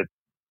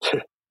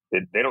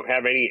they don't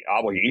have any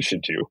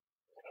obligation to,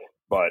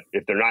 but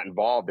if they're not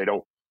involved, they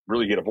don't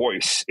really get a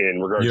voice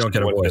in regards to you don't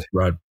get a voice,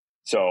 right?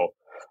 So,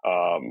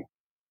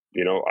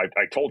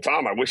 I told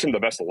Tom, I wish him the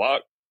best of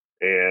luck,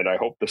 and I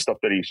hope the stuff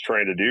that he's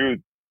trying to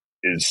do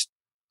is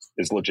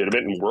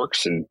legitimate and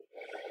works. And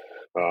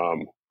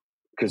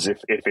because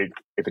if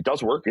it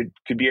does work, it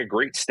could be a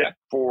great step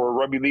for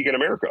rugby league in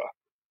America.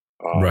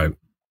 Right.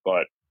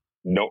 But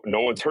no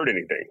one's heard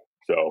anything,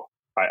 so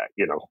I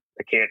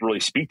can't really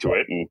speak to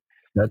it. And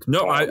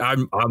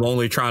I'm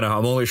only trying to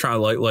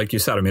like you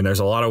said. I mean, there's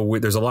a lot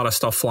of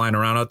stuff flying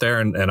around out there,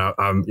 and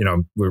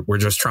we're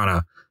just trying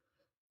to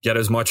get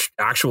as much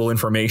actual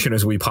information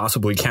as we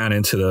possibly can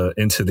into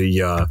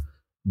the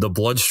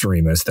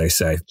bloodstream, as they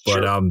say. But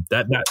sure.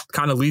 That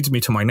kind of leads me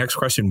to my next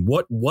question.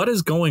 What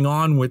is going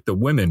on with the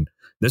women?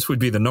 This would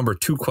be the number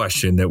 2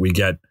 question that we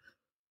get.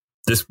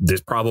 This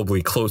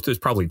probably close. This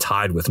probably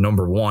tied with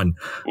number 1.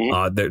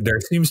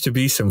 There seems to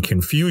be some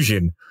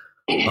confusion.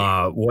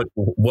 What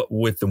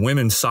with the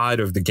women's side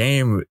of the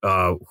game?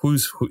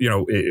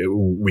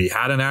 We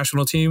had a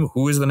national team.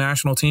 Who is the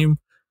national team?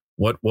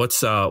 What's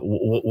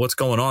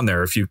going on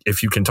there? If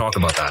you can talk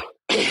about that.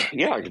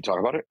 Yeah, I can talk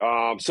about it.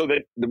 So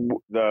that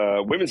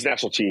the women's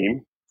national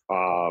team,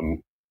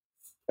 and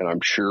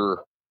I'm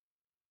sure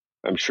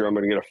I'm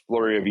going to get a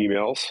flurry of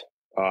emails,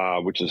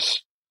 which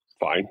is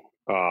fine.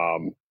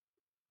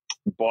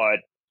 But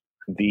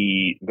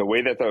the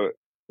way that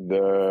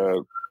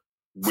the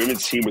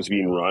women's team was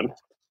being run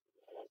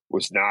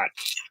was not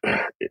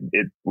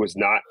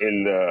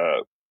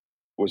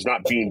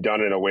being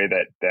done in a way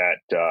that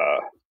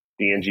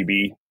the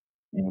NGB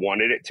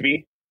wanted it to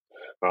be.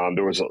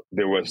 There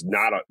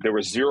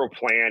was zero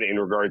plan in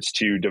regards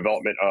to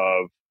development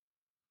of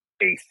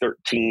a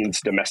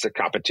 13s domestic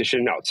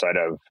competition outside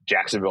of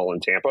Jacksonville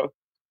and Tampa.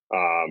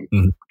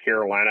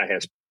 Carolina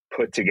has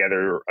put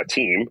together a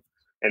team,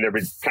 and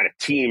there's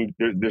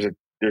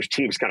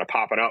teams kind of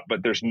popping up,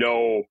 but there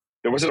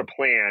wasn't a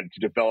plan to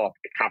develop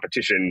a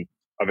competition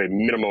of a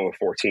minimum of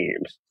 4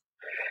 teams.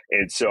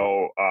 And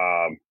so,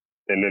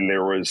 and then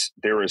there was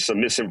some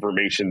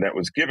misinformation that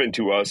was given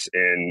to us.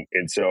 And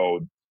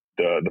so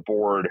the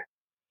board,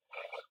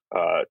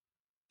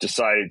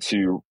 decided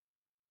to,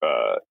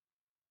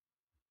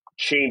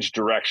 change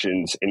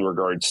directions in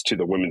regards to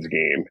the women's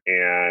game.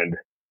 And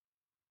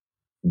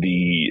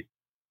the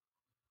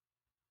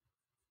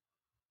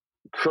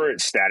current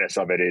status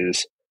of it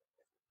is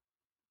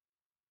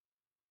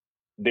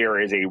there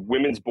is a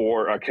women's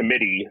board, a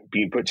committee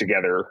being put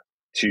together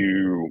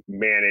to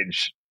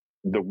manage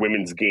the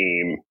women's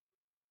game,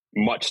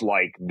 much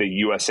like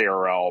the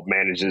USARL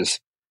manages,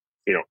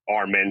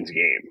 our men's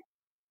game,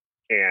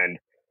 and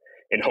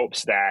in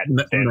hopes that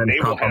they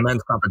will have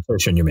men's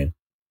competition. You mean?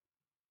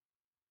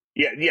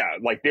 Yeah.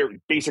 Like they're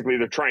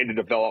trying to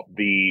develop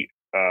a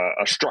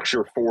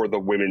structure for the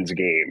women's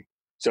game.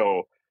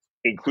 So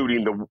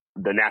including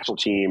the national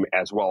team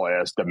as well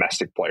as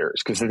domestic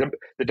players, because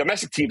the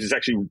domestic teams is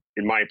actually,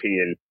 in my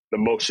opinion, the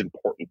most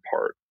important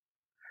part,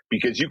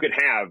 because you could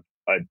have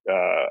a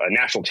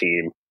national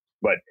team,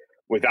 but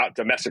without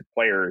domestic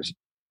players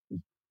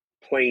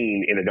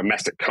playing in a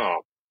domestic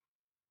comp,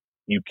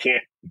 you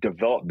can't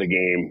develop the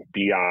game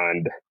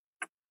beyond.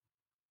 I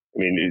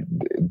mean,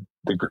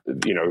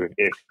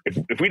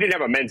 if we didn't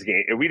have a men's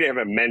game, if we didn't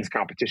have a men's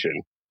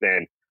competition,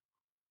 then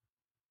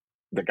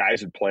the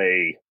guys would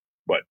play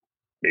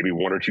maybe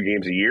 1 or 2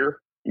 games a year,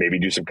 maybe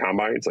do some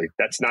combines. Like,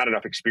 that's not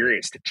enough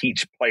experience to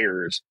teach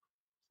players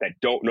that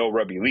don't know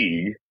rugby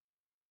league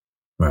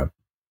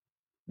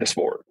the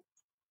sport.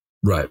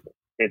 Right.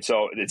 And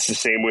so it's the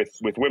same with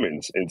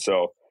women's. And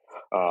so,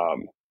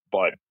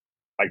 but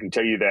I can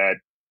tell you that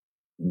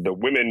the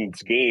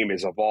women's game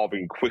is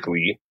evolving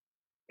quickly,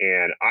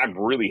 and I'm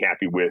really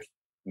happy with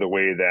the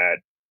way that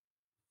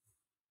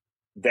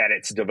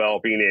it's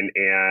developing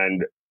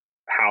and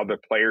how the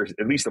players,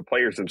 at least the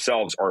players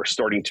themselves, are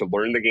starting to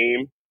learn the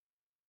game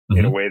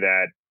in a way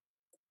that,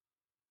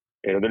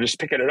 they're just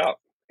picking it up.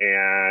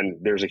 And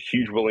there's a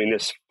huge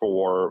willingness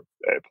for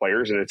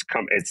players, and it's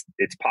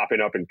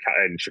popping up in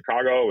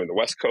Chicago and the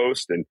West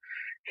Coast and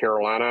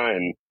Carolina,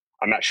 and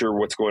I'm not sure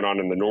what's going on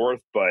in the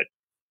North, but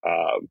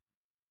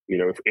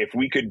if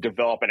we could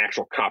develop an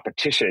actual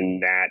competition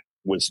that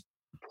was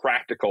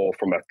practical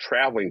from a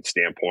traveling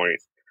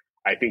standpoint,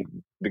 I think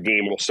the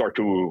game will start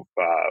to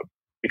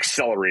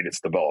accelerate its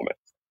development.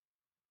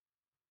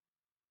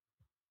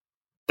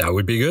 That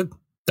would be good.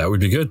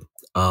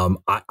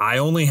 I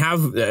only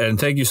have, and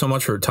thank you so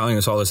much for telling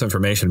us all this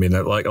information. I mean,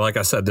 like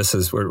I said, this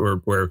is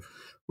we're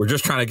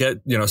just trying to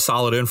get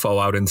solid info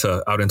out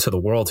into the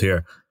world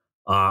here.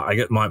 I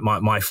get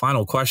my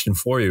final question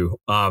for you.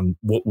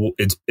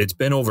 It's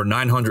been over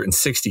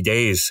 960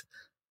 days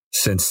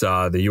since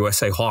the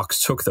USA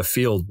Hawks took the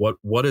field.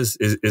 What is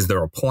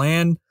there a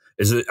plan?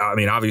 Is it? I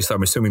mean, obviously,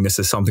 I'm assuming this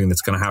is something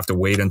that's going to have to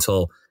wait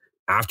until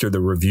after the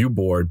review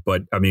board.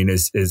 But I mean,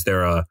 is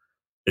there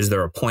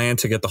a plan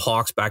to get the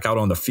Hawks back out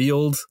on the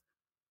field?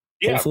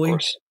 Yeah, hopefully? Of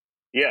course.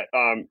 Yeah,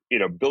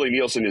 Billy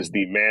Nielsen is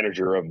the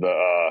manager of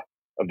the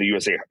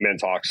USA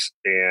Men's Hawks,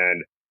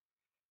 and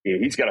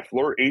he's got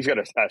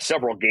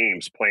several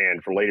games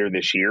planned for later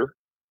this year.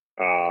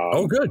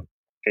 Oh, good.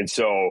 And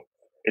so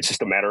it's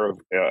just a matter of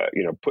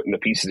putting the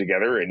pieces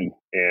together, and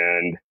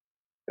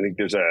I think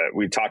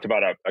we talked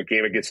about a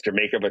game against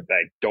Jamaica, but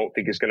I don't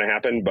think it's going to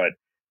happen. But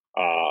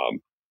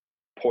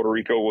Puerto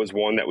Rico was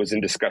one that was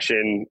in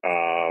discussion.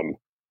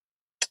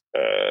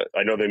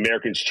 I know the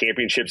Americans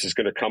Championships is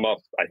going to come up,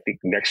 I think,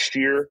 next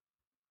year.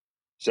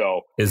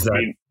 So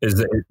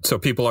so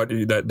people are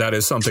that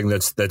is something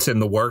that's in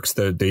the works,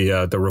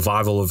 the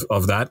revival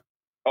of that.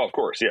 Oh, of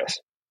course, yes.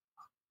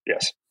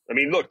 I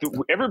mean, look,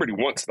 everybody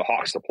wants the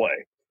Hawks to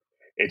play.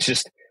 It's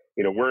just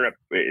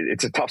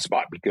it's a tough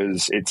spot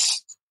because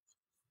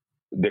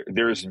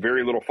there's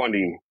very little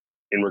funding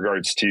in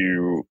regards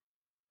to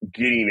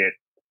getting it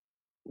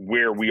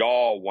where we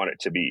all want it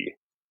to be.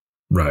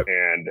 Right.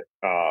 And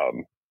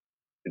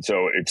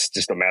so it's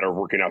just a matter of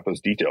working out those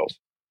details.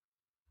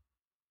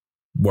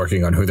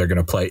 Working on who they're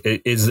going to play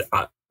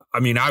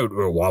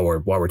while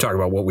we're talking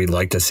about what we'd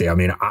like to see, I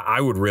mean, I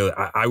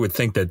would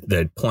think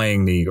that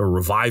playing or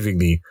reviving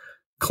the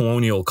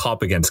Colonial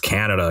Cup against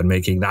Canada and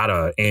making that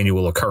an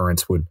annual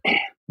occurrence would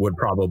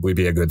probably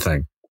be a good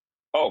thing.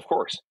 Oh, of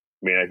course.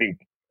 I mean,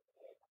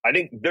 I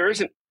think there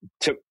isn't,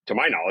 to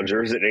my knowledge,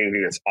 there isn't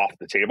anything that's off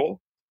the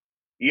table.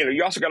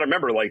 You also got to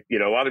remember, a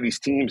lot of these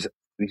teams,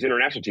 these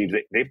international teams,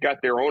 they've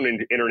got their own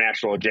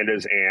international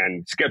agendas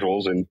and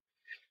schedules, and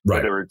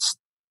whether it's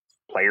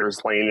players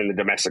playing in the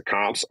domestic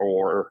comps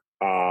or,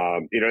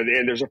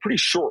 and there's a pretty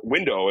short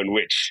window in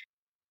which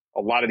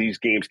a lot of these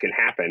games can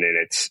happen. And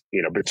it's,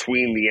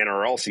 between the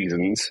NRL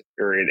seasons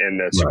and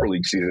the Super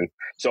League season.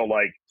 So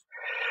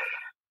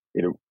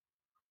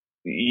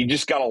you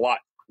just got a lot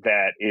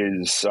that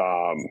is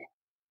a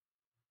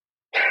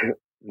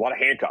lot of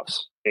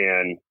handcuffs,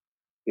 and,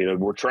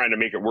 we're trying to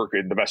make it work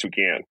the best we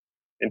can.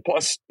 And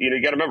plus, you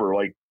got to remember,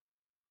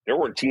 there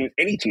weren't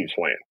any teams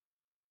playing.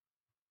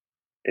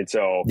 And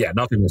so,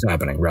 nothing was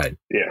happening. Right.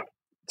 Yeah.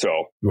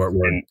 So we're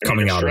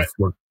coming out of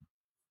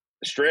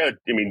Australia.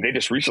 I mean, they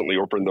just recently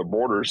opened the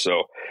borders.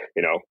 So,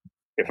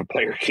 if a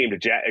player came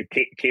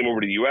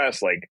over to the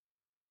US,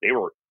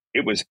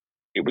 it was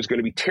going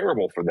to be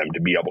terrible for them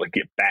to be able to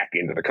get back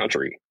into the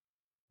country.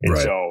 And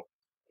so,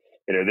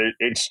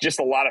 it's just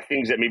a lot of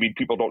things that maybe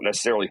people don't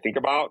necessarily think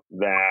about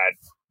that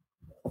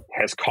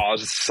has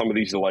caused some of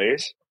these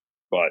delays.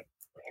 But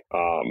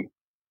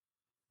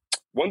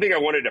one thing I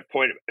wanted to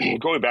point,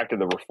 going back to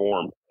the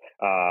reform,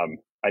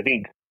 I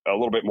think a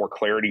little bit more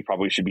clarity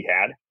probably should be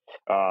had.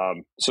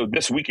 So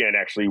this weekend,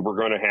 actually, we're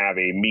going to have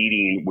a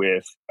meeting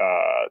with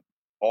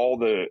all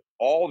the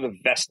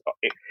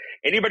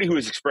anybody who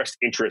has expressed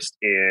interest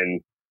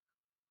in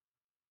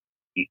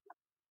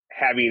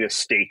having a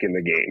stake in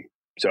the game.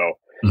 So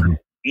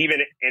even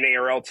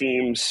NARL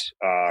teams,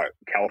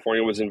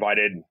 California was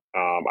invited.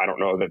 I don't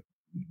know that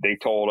they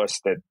told us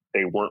that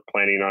they weren't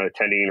planning on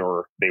attending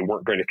or they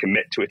weren't going to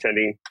commit to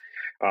attending.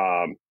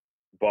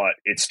 But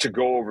it's to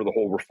go over the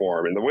whole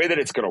reform. And the way that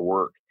it's going to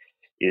work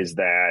is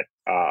that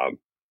on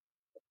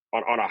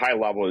a high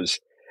level is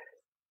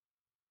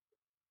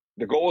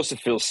the goal is to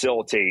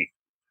facilitate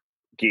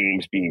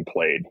games being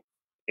played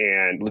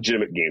and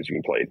legitimate games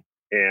being played.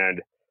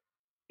 And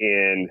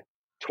in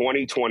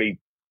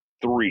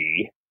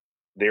 2023,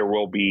 there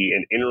will be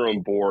an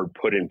interim board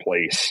put in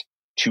place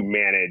to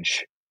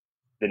manage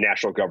the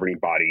national governing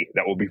body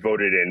that will be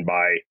voted in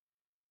by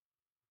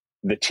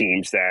the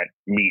teams that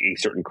meet a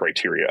certain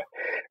criteria.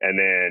 And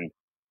then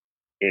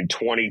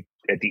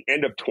at the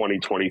end of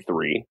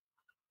 2023,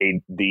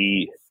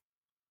 the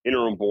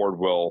interim board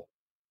will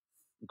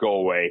go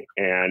away,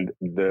 and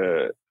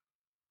a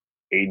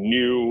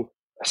new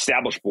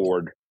established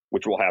board,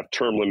 which will have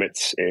term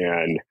limits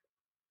and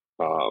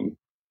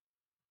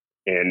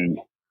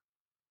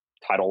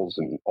titles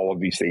and all of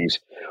these things,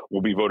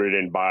 will be voted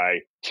in by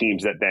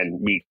teams that then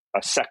meet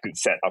a second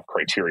set of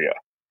criteria.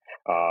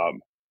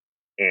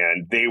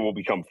 And they will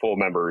become full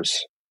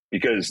members,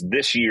 because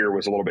this year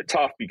was a little bit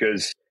tough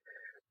because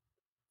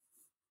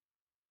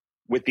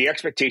with the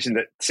expectation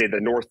that, say,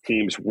 the North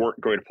teams weren't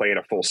going to play in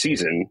a full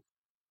season,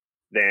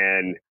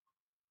 then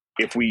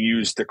if we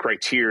use the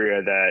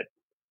criteria that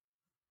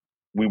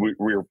we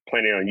were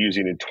planning on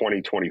using in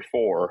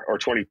 2024 or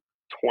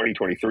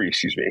 2023,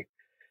 excuse me,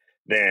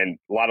 then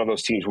a lot of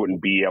those teams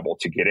wouldn't be able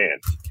to get in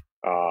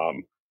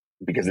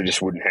because they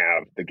just wouldn't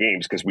have the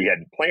games because we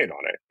hadn't planned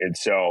on it. And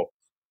so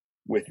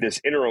with this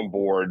interim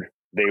board,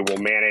 the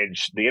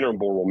interim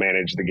board will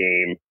manage the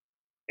game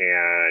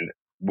and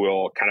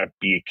will kind of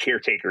be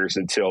caretakers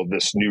until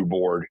this new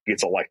board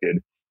gets elected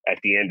at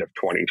the end of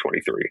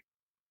 2023.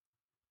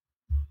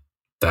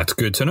 That's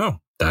good to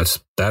know. That's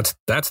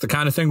the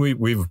kind of thing we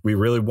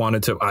really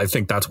wanted to. I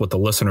think that's what the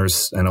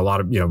listeners and a lot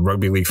of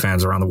rugby league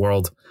fans around the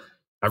world,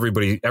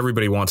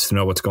 everybody wants to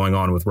know what's going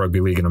on with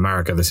rugby league in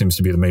America. This seems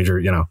to be the major.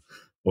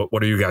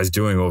 What are you guys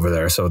doing over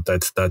there? So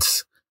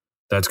that's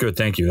good.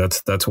 Thank you.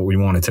 That's what we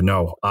wanted to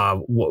know.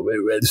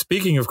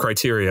 Speaking of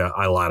criteria,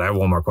 I lied. I have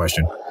one more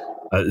question.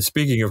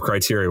 Speaking of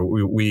criteria,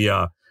 we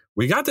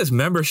got this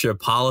membership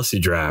policy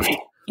draft.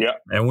 Yeah.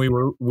 And we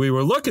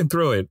were looking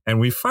through it, and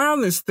we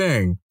found this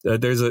thing.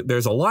 There's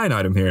a line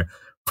item here: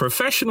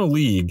 professional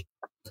league,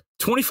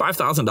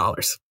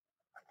 $25,000.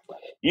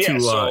 Yeah.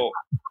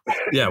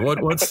 Yeah.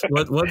 What's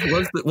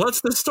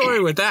the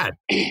story with that?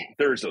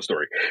 There is no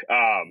story.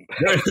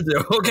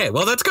 Okay.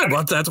 Well, that's good.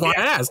 Well, that's why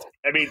I asked.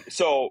 I mean,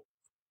 so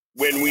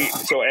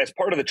as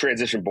part of the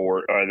transition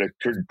board, the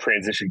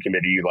transition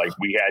committee,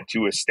 we had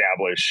to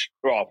establish.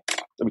 Well,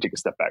 let me take a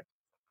step back.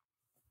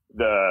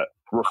 The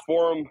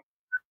reform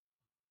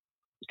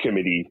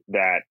committee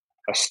that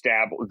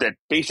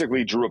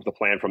basically drew up the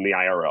plan from the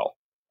IRL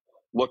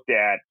looked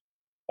at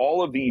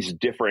all of these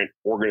different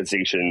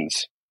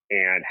organizations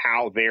and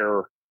how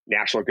their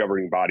national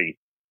governing body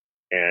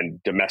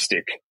and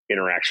domestic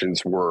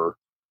interactions were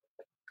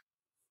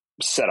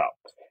set up.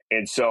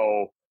 And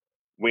so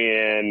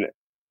when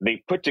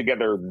they put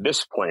together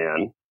this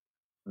plan,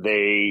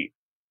 they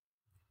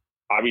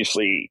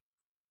obviously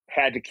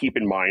had to keep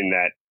in mind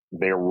that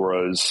there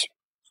was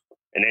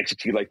an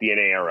entity like the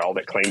NARL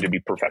that claimed to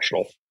be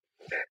professional.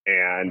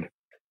 And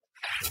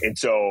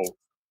so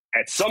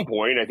at some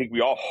point, I think we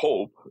all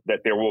hope that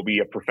there will be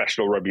a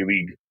professional rugby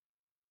league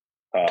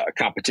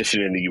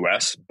competition in the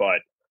U.S.,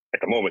 but at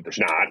the moment there's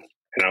not.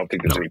 And I don't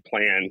think there's any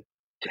plan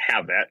to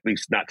have that, at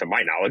least not to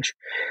my knowledge.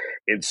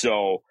 And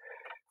so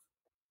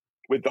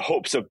with the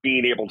hopes of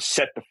being able to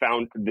set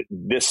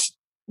this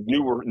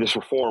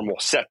reform will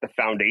set the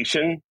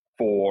foundation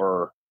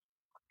for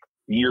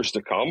years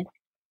to come,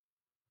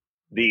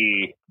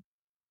 you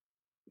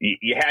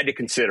had to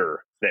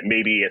consider that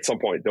maybe at some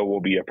point there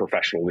will be a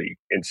professional league.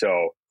 And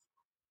so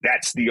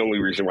that's the only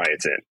reason why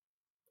it's in.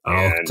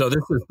 So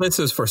this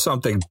is for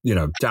something,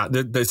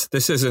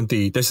 this isn't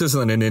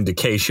an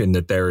indication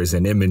that there is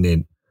an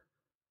imminent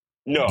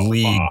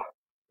league.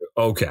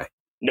 Okay.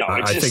 No,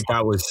 I think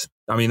that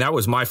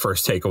was my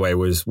first takeaway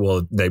was,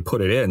 well, they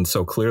put it in.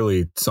 So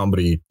clearly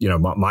somebody,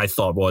 my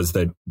thought was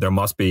that there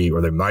must be,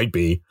 or there might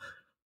be,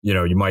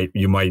 you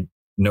might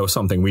know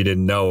something we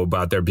didn't know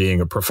about there being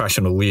a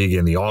professional league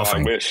in the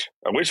offing.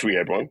 I wish we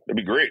had one. It'd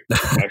be great.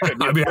 I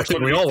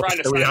think we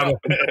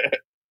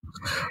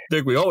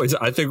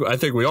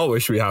all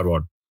wish we had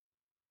one.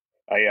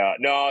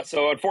 No.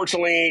 So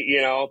unfortunately,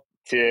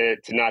 to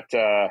not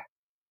to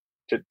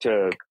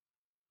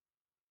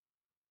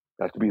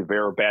not to be the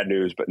bearer of bad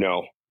news, but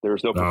no,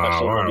 there's no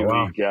professional rugby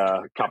league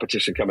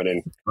competition coming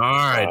in. All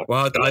right.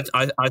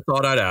 I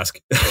thought I'd ask.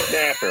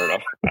 Yeah, fair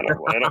enough. I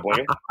don't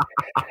blame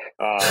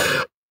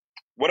you.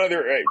 What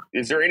other?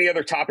 Is there any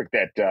other topic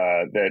that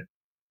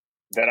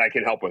I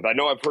can help with? I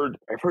know I've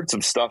heard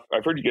some stuff.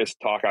 I've heard you guys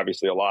talk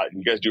obviously a lot,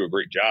 and you guys do a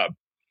great job.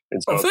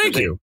 And so thank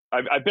you.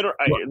 I've been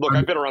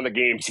around the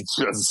game since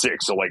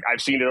 2006, so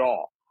I've seen it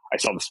all. I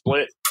saw the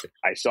split.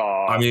 I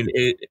saw. I mean,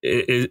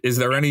 is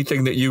there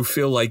anything that you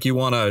feel like you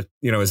want to?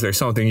 Is there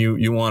something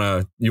you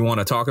want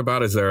to talk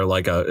about? Is there a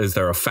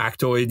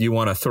factoid you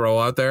want to throw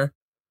out there?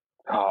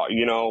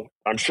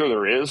 I'm sure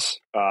there is.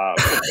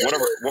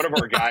 One of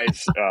our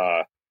guys.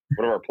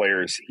 One of our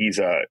players, he's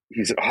an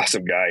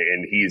awesome guy,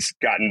 and he's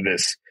gotten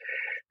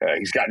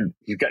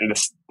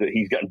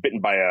bitten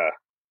by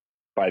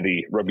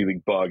the rugby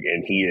league bug,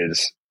 and he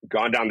has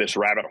gone down this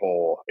rabbit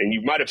hole. And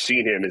you might have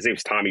seen him. His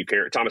name's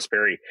Thomas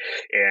Perry,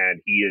 and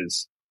he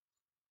is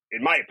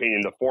in my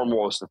opinion, the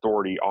foremost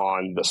authority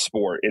on the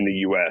sport in the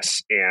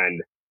U.S.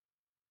 and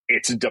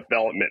its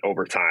development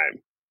over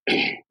time.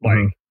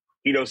 Like,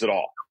 he knows it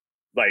all.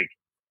 Like,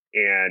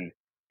 and,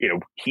 you know,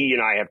 he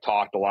and I have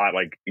talked a lot,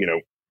 like, you know,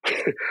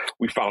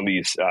 we found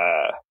these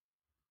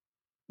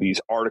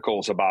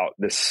articles about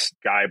this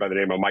guy by the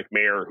name of Mike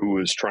Mayer, who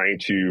was trying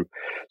to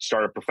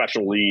start a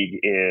professional league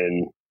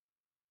in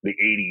the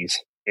 80s.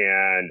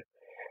 And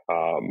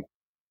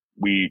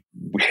we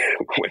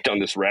went down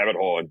this rabbit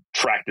hole and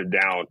tracked it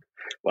down,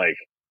 like,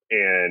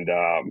 and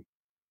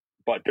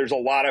but there's a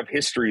lot of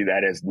history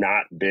that has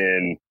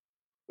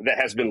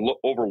been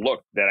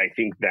overlooked that I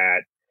think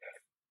that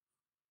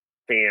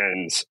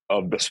fans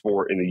of the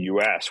sport in the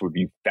U.S. would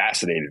be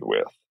fascinated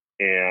with.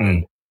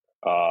 And,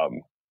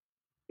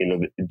 you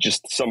know,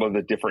 just some of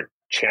the different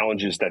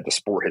challenges that the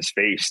sport has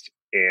faced.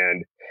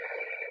 And,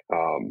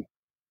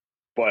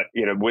 but,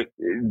 you know,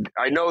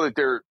 I know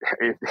that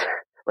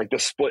like the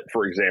split,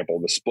 for example,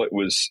 the split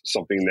was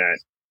something that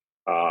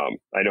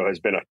I know has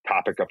been a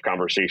topic of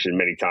conversation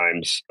many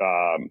times.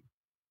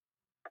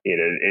 You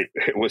know,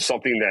 it was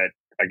something that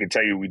I can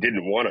tell you we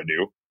didn't want to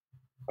do.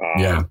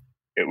 Yeah.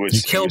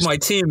 You killed my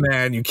team,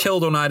 man. You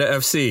killed Oneida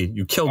FC.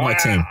 You killed my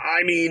team.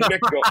 I mean,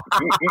 Mick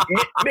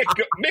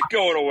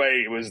going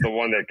away was the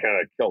one that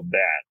kind of killed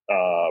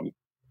that.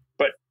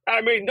 But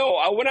I mean, no,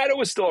 Oneida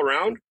was still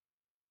around.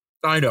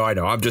 I know.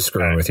 I'm just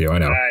screwing with you. I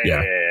know.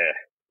 Yeah.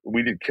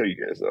 We did kill you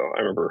guys, though. I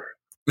remember.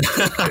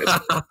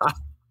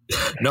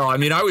 No, I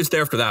mean, I was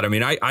there for that. I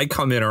mean, I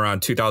come in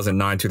around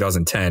 2009,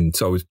 2010,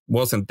 so it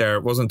wasn't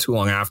too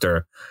long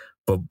after,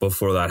 but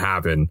before that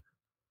happened.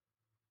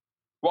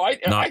 Well,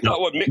 I thought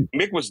what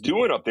Mick was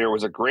doing up there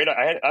was a great.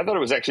 I thought it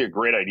was actually a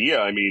great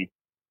idea. I mean,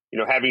 you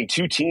know, having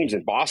two teams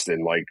in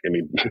Boston. Like, I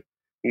mean,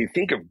 you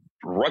think of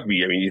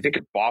rugby. I mean, you think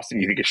of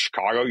Boston, you think of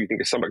Chicago, you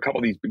think of a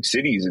couple of these big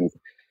cities, and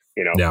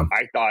you know,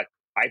 I thought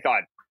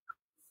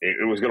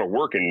it was going to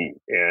work, and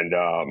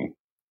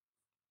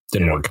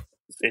didn't work.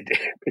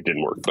 It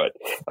didn't work, but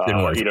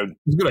didn't work. You know,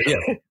 it's a good idea.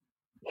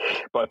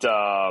 But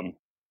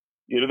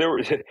you know,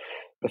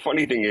 the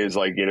funny thing is,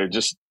 like, you know,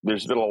 just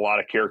there's been a lot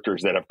of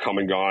characters that have come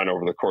and gone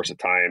over the course of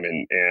time,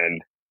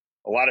 and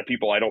a lot of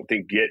people I don't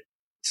think get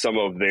some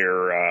of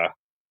their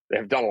they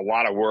have done a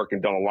lot of work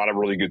and done a lot of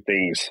really good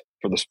things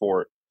for the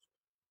sport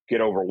get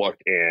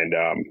overlooked. And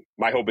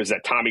my hope is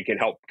that Tommy can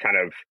help kind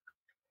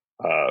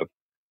of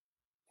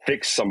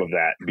fix some of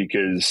that,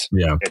 because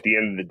at the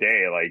end of the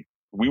day, like,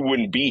 we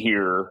wouldn't be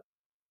here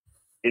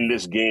in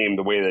this game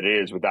the way that it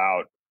is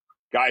without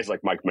guys like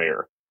Mike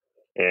Mayer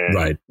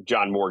and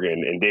John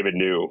Morgan and David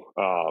New,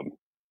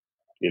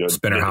 you know,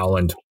 Spinner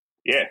Howland.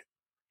 Yeah.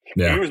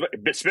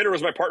 Spinner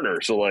was my partner.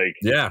 So, like,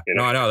 you know.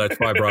 No, I know. That's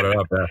why I brought it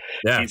up.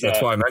 Yeah.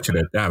 That's why I mentioned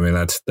it. Yeah. I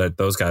mean,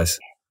 those guys.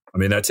 I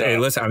mean, hey,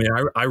 listen, I mean,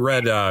 I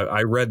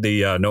read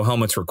the No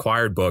Helmets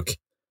Required book,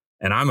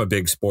 and I'm a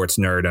big sports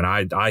nerd, and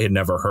I had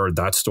never heard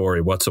that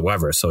story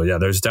whatsoever. So yeah,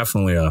 there's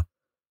definitely a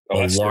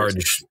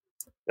large.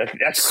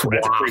 That's a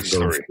crazy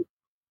story.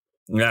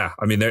 Yeah.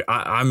 I mean,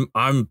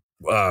 I'm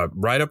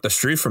right up the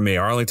street from me.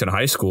 Arlington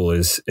High School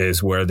is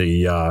where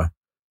the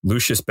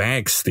Lucius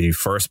Banks, the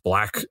first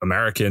Black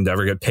American to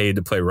ever get paid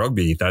to play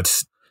rugby.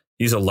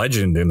 He's a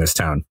legend in this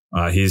town.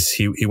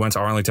 He went to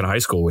Arlington High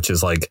School, which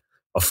is like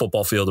a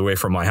football field away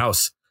from my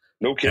house.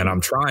 No kidding. And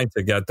I'm trying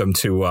to get them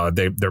to.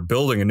 They're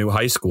building a new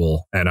high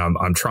school, and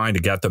I'm trying to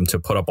get them to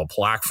put up a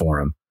plaque for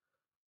him.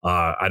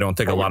 I don't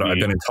think I've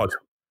been in touch.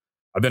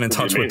 I've been in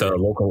touch with the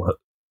local.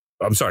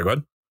 I'm sorry. Go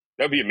ahead.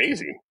 That'd be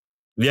amazing.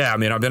 Yeah, I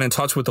mean, I've been in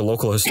touch with the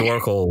local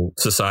historical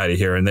society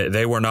here, and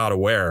they were not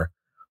aware.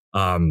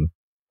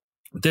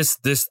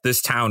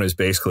 This town is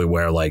basically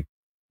where, like,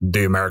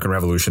 the American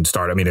Revolution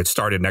started. I mean, it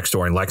started next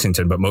door in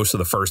Lexington, but most of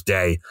the first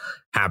day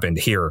happened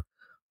here.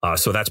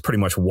 So that's pretty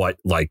much what,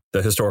 like,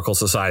 the historical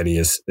society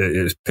is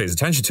pays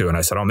attention to. And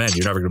I said, "Oh man,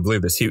 you're never going to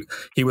believe this."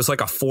 He was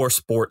like a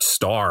 4-sport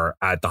star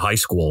at the high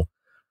school.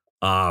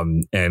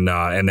 And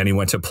then he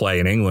went to play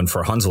in England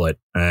for Hunslet,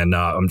 and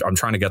I'm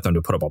trying to get them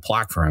to put up a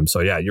plaque for him.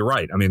 So yeah, you're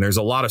right. I mean, there's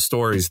a lot of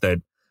stories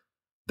that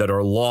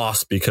are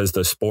lost because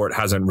the sport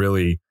hasn't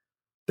really.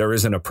 There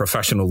isn't a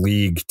professional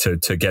league to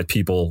get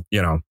people.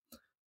 You know,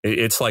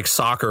 it's like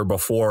soccer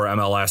before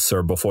MLS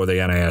or before the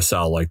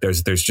NASL. Like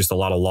there's just a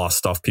lot of lost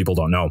stuff people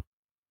don't know.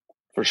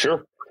 For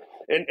sure,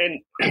 and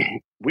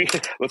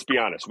let's be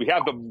honest. We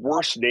have the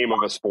worst name of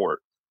a sport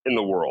in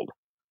the world.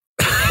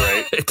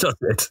 Right?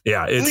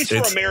 At least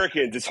for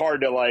Americans, it's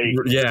hard to, like.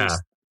 Yeah,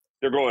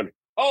 they're going,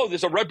 "Oh,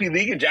 there's a rugby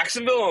league in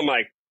Jacksonville." I'm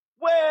like,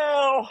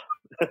 well,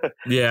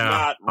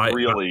 yeah, not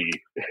really.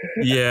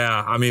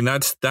 Yeah, I mean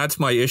that's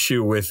my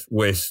issue with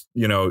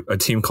you know, a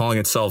team calling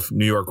itself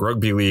New York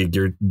Rugby League.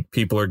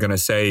 People are going to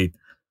say,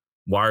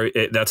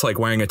 that's like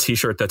wearing a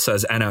T-shirt that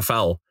says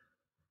NFL.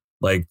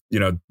 Like, you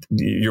know,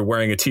 you're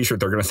wearing a T-shirt.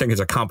 They're going to think it's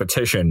a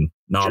competition,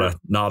 not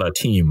a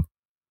team.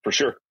 For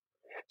sure.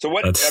 So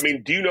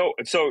do you know,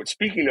 so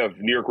speaking of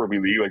New York Rugby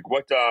League, like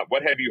what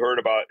have you heard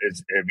about,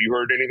 have you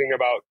heard anything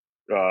about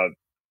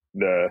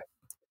the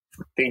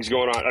things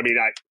going on? I mean,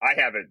 I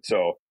haven't.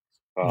 So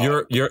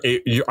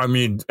I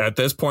mean, at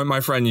this point,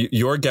 my friend,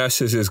 your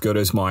guess is as good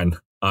as mine.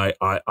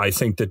 I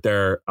think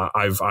that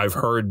I've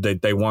heard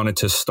that they wanted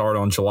to start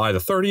on July the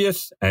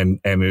 30th and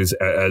is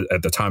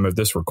at the time of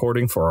this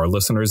recording for our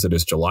listeners, it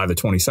is July the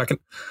 22nd.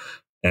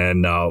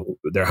 And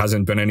there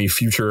hasn't been any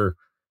future.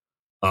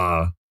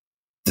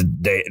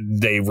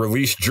 They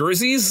released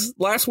jerseys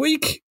last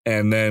week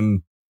and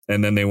then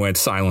they went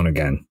silent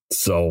again.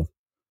 So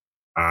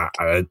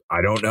I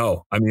don't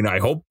know. I mean, I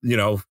hope,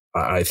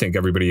 I think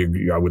I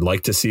would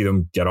like to see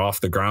them get off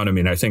the ground. I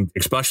mean, I think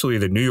especially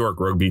the New York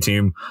rugby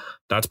team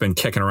that's been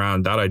kicking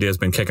around. That idea has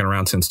been kicking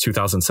around since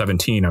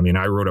 2017. I mean,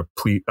 I wrote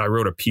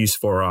a piece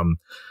for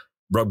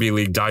Rugby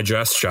League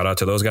Digest. Shout out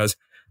to those guys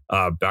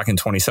back in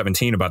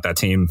 2017 about that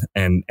team.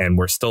 And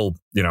we're still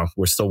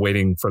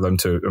waiting for them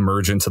to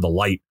emerge into the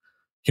light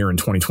here in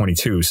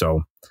 2022.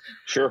 So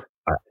sure.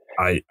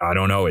 I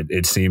don't know.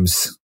 It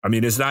seems, I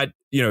mean, is that,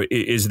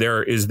 is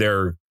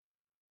there,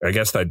 I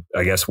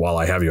guess while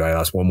I have you, I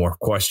ask one more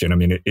question. I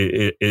mean,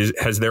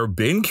 has there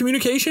been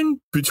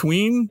communication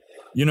between,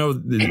 the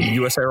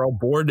USARL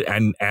board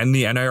and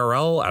the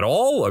NIRL at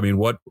all? I mean,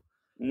 what?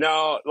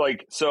 No, I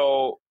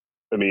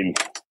mean,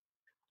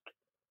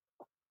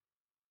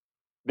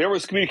 there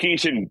was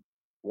communication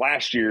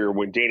last year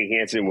when Danny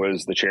Hansen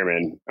was the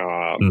chairman,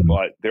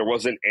 but there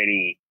wasn't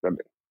any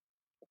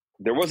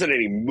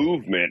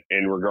movement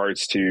in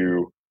regards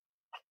to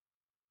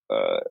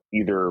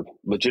either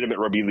legitimate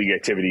rugby league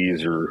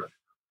activities or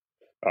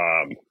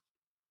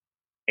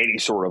any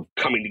sort of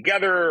coming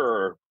together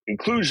or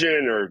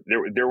inclusion, or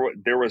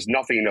there was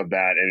nothing of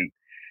that. And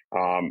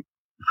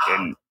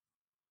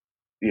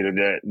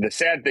the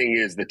sad thing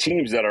is the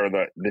teams that are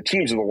the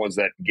teams are the ones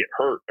that get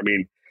hurt. I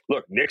mean,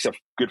 look, Nick's a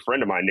good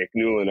friend of mine, Nick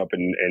Newland up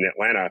in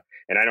Atlanta,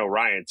 and I know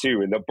Ryan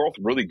too, and they're both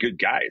really good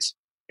guys.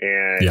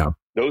 And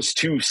those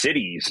two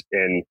cities,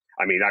 and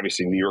I mean,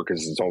 obviously New York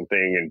is its own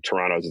thing and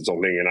Toronto is its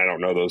own thing, and I don't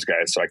know those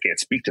guys, so I can't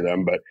speak to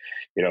them. But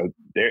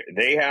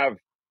they have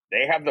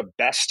the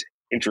best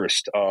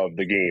interest of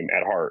the game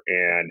at heart,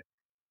 and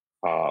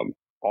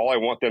all I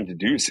want them to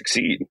do is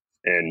succeed.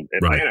 And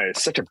Atlanta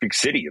is such a big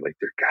city. Like,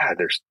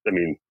 there's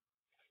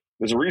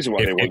a reason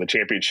why they won the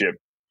championship.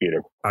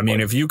 I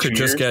mean, if you could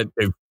just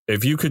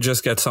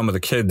get some of the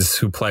kids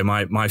who play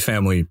my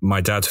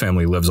dad's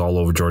family lives all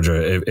over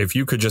Georgia. If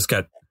you could just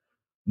get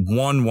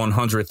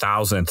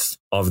 1/100,000th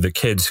of the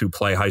kids who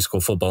play high school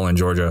football in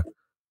Georgia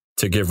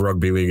to give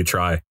rugby league a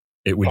try,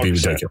 it would be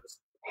ridiculous.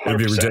 It would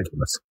be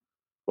ridiculous.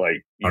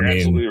 Like, you're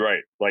absolutely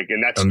right. Like,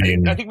 and that's,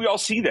 I think we all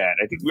see that.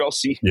 I think we all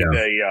see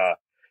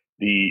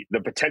the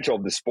potential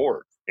of the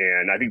sport.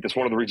 And I think that's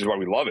one of the reasons why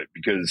we love it,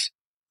 because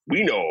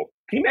we know,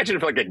 can you imagine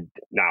if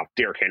now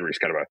Derrick Henry's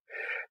kind of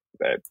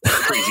a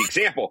crazy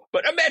example,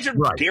 but imagine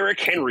Derrick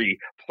Henry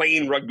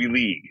playing rugby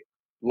league.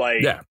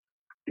 Like, it'd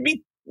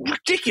be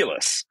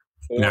ridiculous.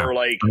 Or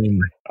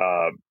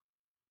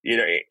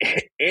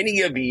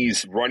any of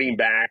these running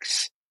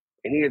backs,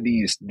 any of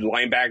these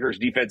linebackers,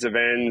 defensive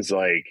ends,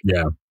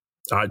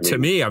 to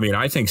me, I mean,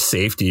 I think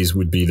safeties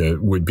would be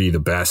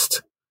the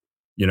best.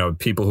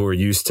 People who are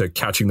used to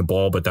catching the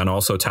ball, but then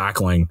also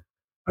tackling.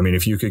 I mean,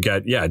 if you could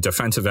get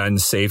defensive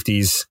ends,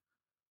 safeties,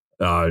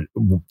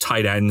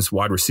 tight ends,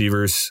 wide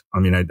receivers. I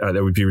mean,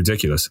 that would be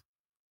ridiculous.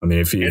 I mean,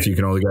 if you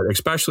can only get,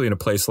 especially in a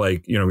place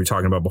like we were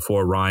talking about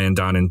before, Ryan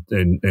down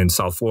in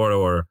South Florida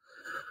or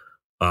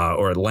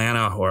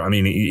Atlanta, or I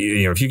mean,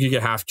 if you could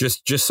get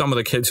just some of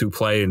the kids who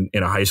play in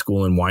a high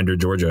school in Winder,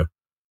 Georgia,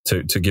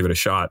 to give it a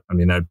shot. I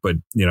mean,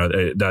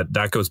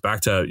 that goes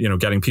back to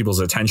getting people's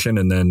attention,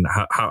 and then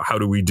how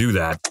do we do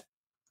that?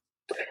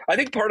 I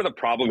think part of the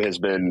problem has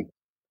been,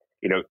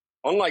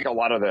 unlike a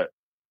lot of the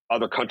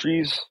other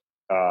countries,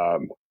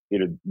 the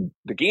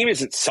game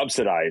isn't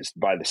subsidized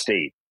by the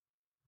state,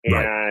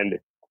 and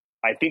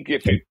I think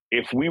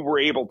if we were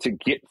able to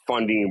get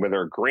funding,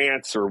 whether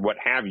grants or what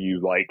have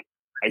you,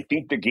 I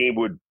think the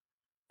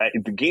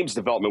game's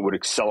development would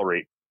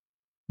accelerate.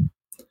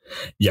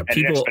 Yeah, at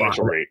an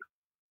exponential rate.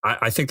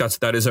 I think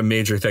that is a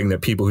major thing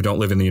that people who don't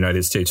live in the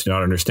United States do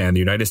not understand. The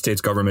United States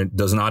government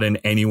does not in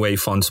any way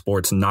fund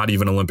sports, not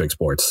even Olympic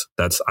sports.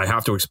 I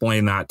have to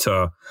explain that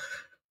to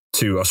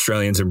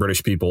Australians and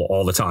British people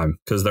all the time,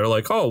 because they're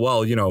like, oh,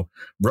 well,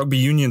 rugby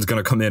union's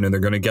going to come in and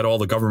they're going to get all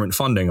the government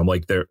funding. I'm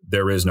like,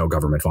 there is no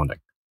government funding.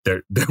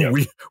 We're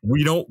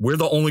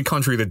the only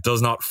country that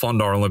does not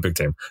fund our Olympic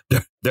team.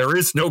 There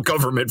is no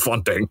government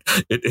funding.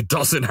 It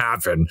doesn't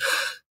happen.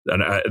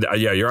 And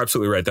you're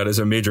absolutely right. That is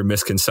a major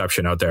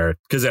misconception out there,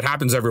 because it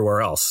happens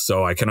everywhere else.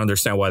 So I can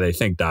understand why they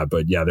think that.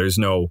 But there's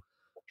no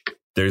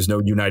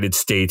United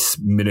States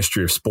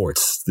Ministry of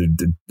Sports.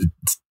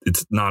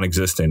 It's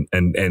non-existent,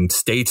 and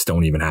states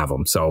don't even have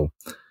them. So,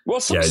 well,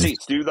 some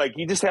states do.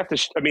 You just have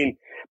to.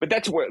 But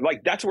that's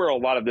where a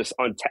lot of this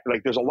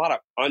there's a lot of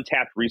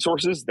untapped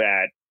resources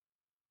that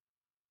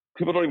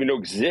people don't even know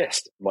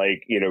exist.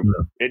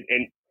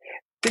 And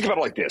think about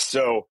it like this.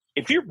 So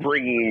if you're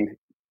bringing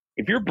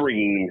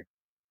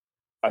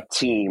a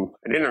team,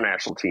 an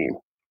international team,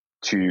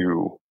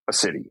 to a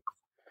city,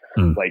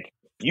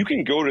 you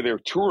can go to their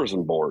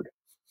tourism board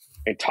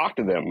and talk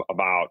to them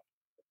about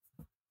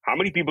how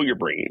many people you're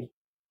bringing,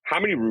 how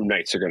many room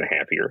nights they're going to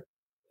have here,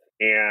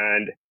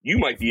 and you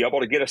might be able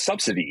to get a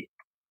subsidy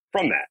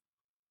from that.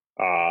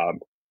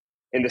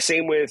 And the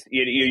same with,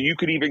 you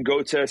could even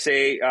go to,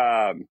 say,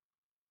 I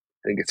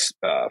think it's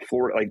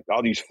Florida. Like,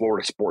 I'll use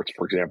Florida sports,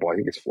 for example. I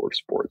think it's Florida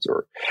sports,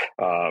 or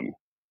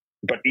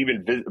but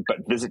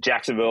visit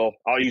Jacksonville.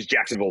 I'll use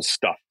Jacksonville's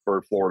stuff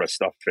for Florida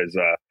stuff as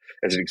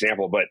an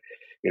example. But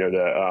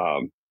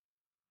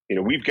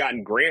we've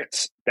gotten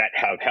grants that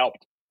have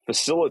helped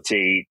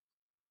facilitate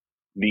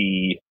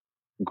the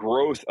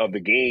growth of the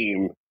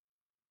game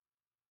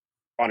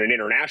on an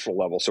international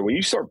level. So when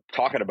you start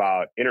talking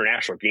about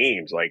international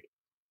games, like,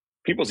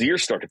 people's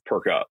ears start to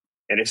perk up,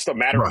 and it's a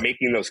matter of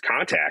making those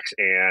contacts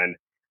and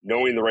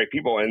knowing the right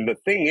people. And the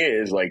thing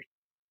is, like,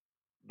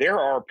 there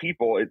are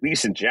people, at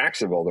least in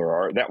Jacksonville,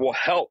 that will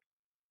help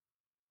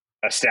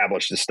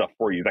establish this stuff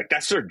for you. Like,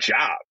 that's their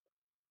job,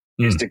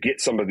 is to get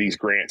some of these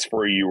grants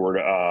for you, or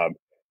to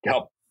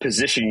help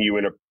position you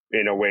in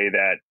a way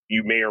that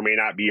you may or may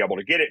not be able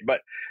to get it,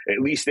 but at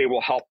least they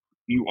will help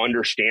you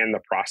understand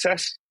the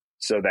process,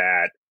 so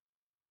that,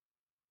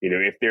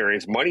 if there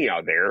is money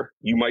out there,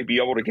 you might be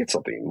able to get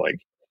something. Like,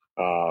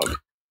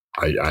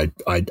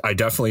 I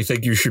definitely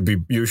think you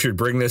should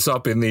bring this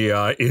up in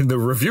the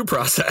review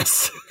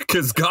process,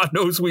 because God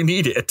knows we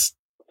need it.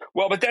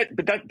 Well, but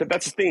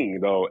that's the thing,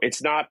 though.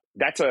 It's not.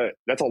 That's a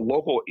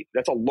local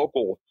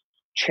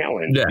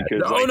challenge. Yeah.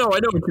 Because, I know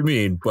what you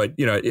mean, but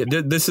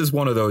this is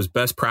one of those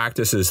best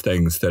practices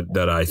things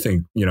that I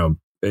think, and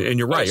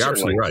you're right, you're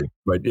absolutely right.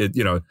 But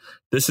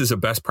this is a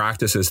best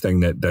practices thing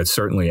that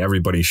certainly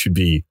everybody should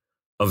be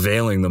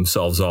availing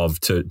themselves of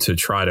to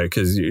try to,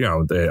 because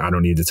I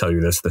don't need to tell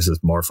you this is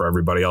more for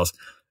everybody else.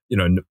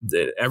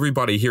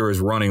 Everybody here is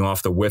running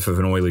off the whiff of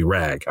an oily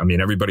rag. I mean,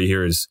 everybody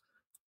here is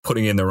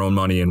putting in their own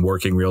money and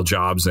working real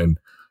jobs, and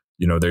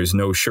there's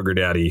no sugar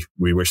daddy.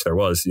 We wish there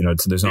was.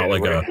 There's not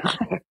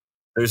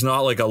there's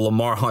not like a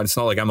Lamar Hunt. It's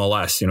not like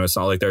MLS. It's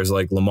not like there's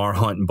like Lamar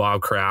Hunt and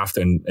Bob Kraft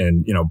and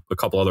a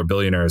couple other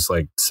billionaires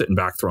like sitting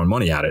back throwing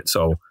money at it.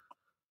 So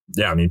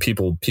yeah, I mean,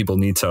 people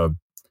need to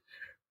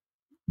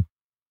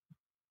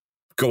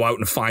go out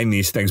and find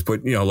these things.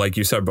 But, like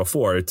you said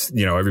before, it's,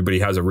 everybody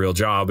has a real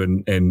job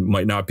and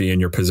might not be in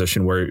your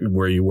position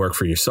where you work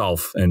for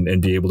yourself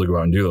and be able to go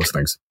out and do those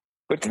things.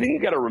 But the thing you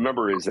got to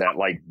remember is that,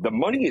 like, the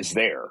money is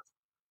there,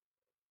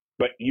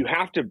 but you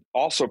have to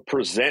also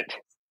present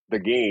the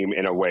game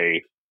in a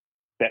way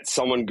that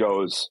someone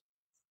goes,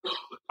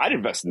 I'd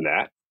invest in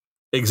that.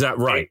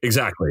 Exactly.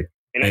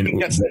 And I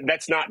think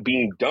that's not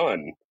being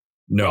done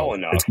well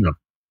enough. It's not.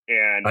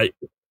 And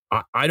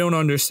I don't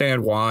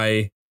understand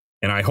why.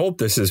 And I hope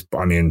this is,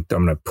 I'm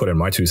going to put in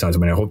my 2 cents.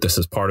 I hope this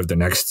is part of the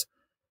next,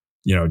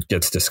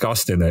 gets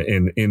discussed in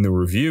the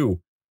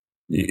review,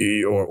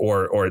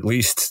 or at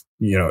least,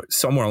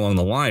 somewhere along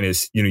the line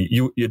is,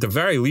 you at the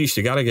very least,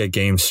 you got to get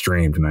games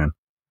streamed, man.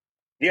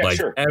 Yeah, like,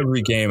 sure.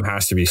 Every game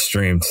has to be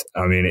streamed.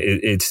 I mean,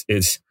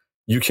 it's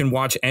you can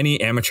watch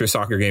any amateur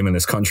soccer game in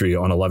this country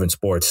on 11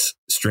 Sports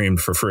streamed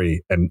for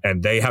free,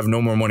 and they have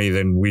no more money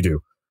than we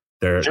do.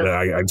 Sure.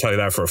 I can tell you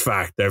that for a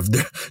fact.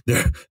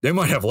 They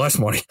might have less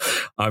money.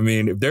 I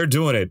mean, if they're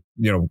doing it,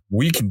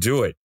 we can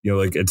do it.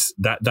 Like, it's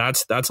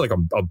that's like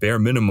a bare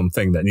minimum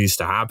thing that needs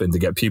to happen to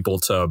get people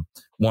to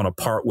want to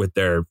part with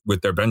their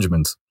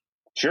Benjamins.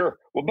 Sure.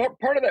 Well,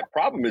 part of that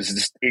problem is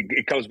just,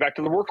 it comes back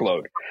to the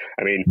workload.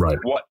 I mean, right.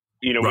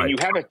 When you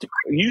have it,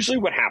 usually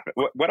what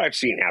I've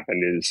seen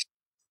happen is,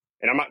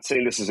 and I'm not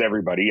saying this is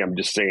everybody, I'm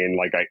just saying,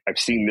 like, I've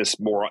seen this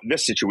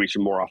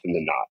situation more often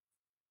than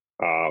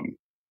not.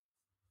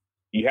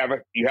 You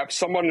have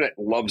someone that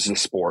loves the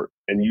sport,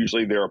 and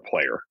usually they're a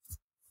player,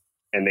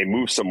 and they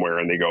move somewhere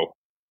and they go,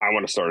 I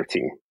want to start a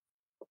team.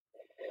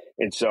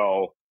 And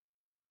so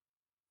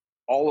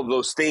all of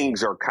those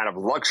things are kind of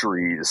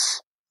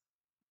luxuries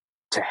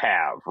to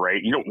have,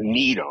 right? You don't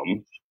need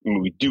them. I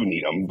mean, we do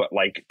need them, but,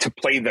 like, to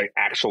play the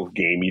actual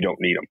game, you don't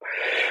need them.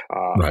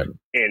 Right.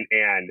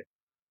 And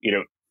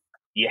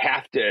you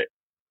have to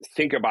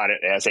think about it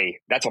as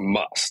that's a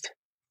must.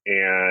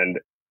 And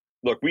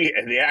look,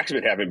 the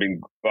Axemen haven't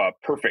been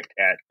perfect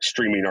at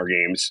streaming our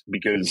games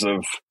because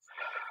of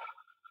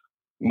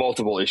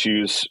multiple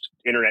issues: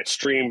 internet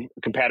stream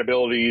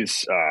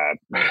compatibilities,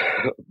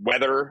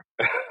 weather.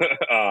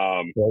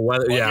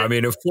 Weather, yeah. I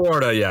mean, in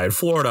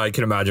Florida, I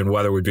can imagine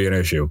weather would be an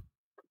issue.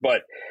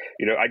 But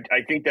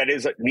I think that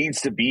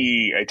needs to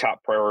be a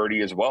top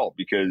priority as well,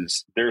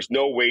 because there's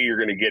no way you're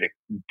going to get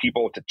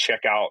people to check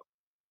out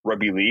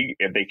rugby league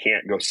if they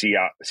can't go see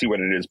what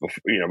it is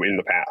before, in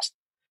the past,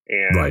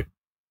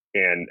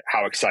 and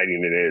how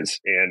exciting it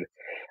is. And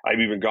I've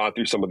even gone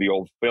through some of the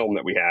old film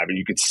that we have, and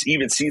you could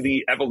even see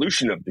the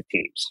evolution of the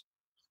teams,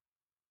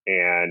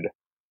 and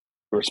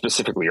or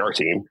specifically our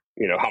team.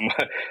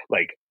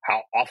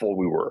 How awful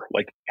we were,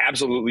 like,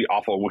 absolutely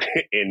awful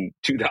in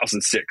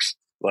 2006.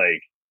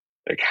 Like,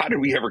 how did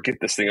we ever get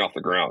this thing off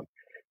the ground?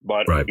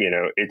 But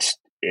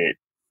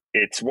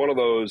it's one of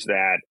those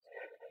that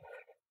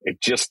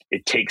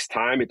it takes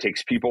time. It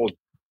takes people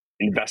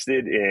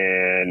invested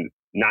in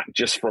not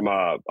just from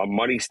a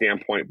money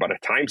standpoint, but a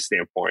time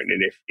standpoint.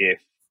 And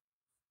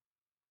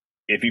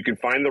if you can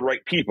find the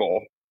right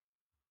people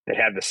that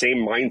have the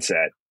same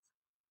mindset,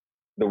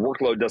 the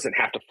workload doesn't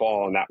have to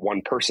fall on that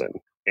one person.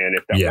 And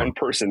if that one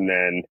person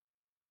then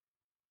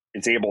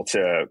is able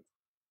to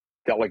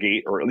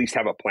delegate or at least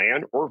have a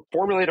plan or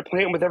formulate a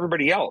plan with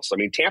everybody else. I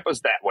mean,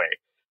 Tampa's that way.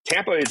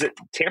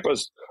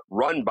 Tampa's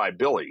run by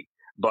Billy,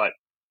 but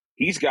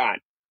he's got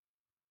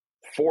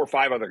 4 or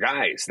 5 other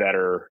guys that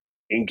are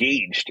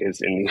engaged, and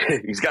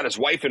he's got his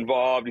wife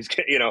involved. He's,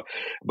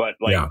 but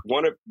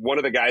one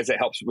of the guys that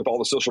helps with all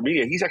the social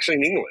media, he's actually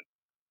in England.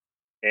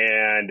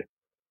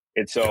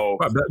 And so,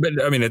 but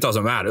I mean, it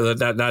doesn't matter.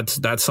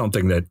 That's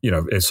something that,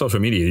 it's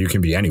social media. You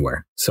can be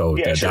anywhere. So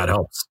that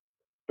helps.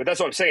 But that's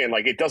what I'm saying.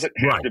 Like, it doesn't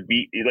have to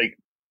be like,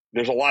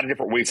 there's a lot of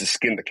different ways to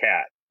skin the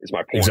cat is my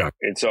point.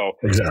 Exactly. And so,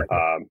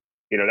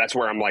 that's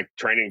where I'm like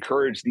trying to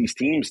encourage these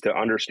teams to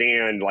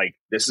understand, like,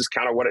 this is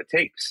kind of what it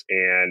takes.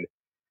 And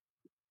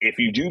if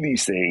you do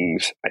these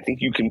things, I think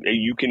you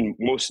can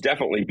most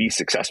definitely be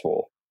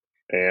successful.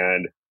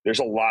 And there's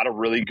a lot of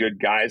really good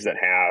guys that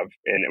have,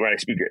 and when I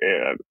speak,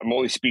 I'm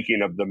only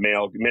speaking of the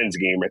men's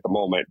game at the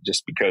moment,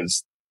 just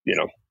because,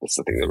 that's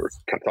the thing that we're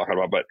kind of talking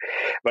about.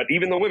 But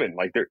even the women,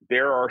 like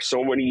there are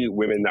so many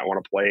women that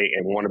want to play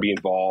and want to be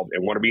involved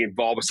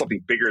with something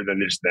bigger than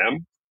just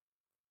them,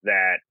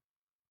 that,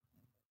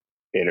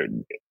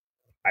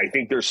 I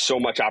think there's so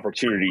much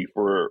opportunity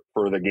for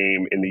the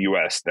game in the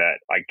U.S. that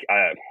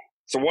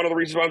so one of the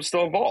reasons why I'm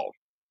still involved,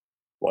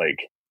 like,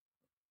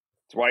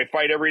 it's why I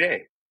fight every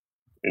day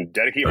and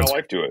dedicate my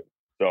life to it.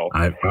 So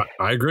I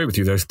agree with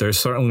you. There's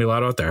certainly a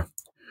lot out there.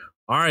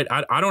 All right,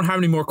 I don't have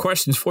any more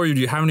questions for you.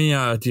 Do you have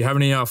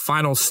any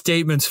final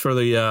statements for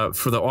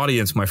the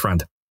audience, my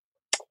friend?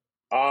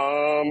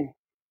 For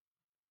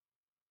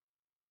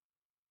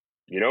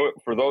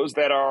those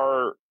that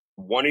are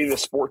wanting the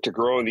sport to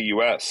grow in the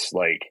U.S.,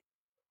 like,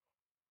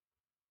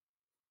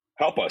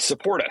 help us,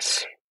 support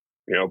us.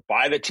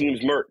 Buy the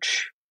team's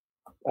merch,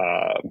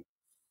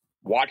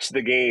 watch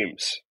the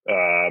games.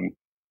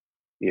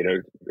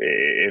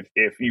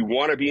 If you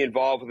want to be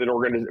involved with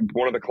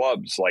one of the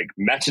clubs, like,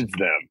 message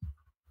them.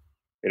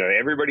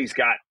 Everybody's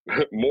got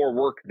more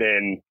work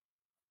than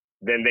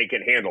they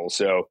can handle.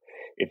 So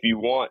if you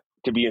want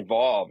to be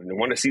involved and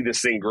want to see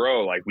this thing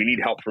grow, like, we need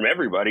help from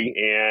everybody.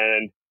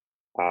 And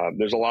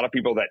there's a lot of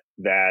people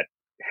that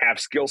have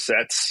skill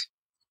sets,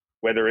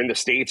 whether in the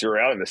States or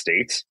out of the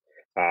States,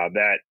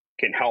 that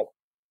can help.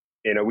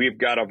 We've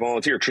got a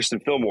volunteer,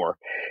 Tristan Fillmore,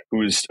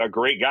 who's a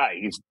great guy.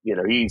 He's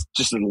a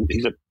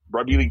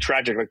rugby league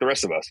tragic like the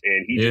rest of us,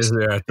 and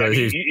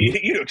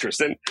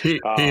Tristan. He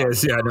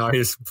is. Yeah, no,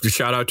 he's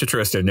shout out to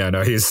Tristan. Yeah,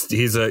 no,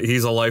 he's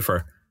a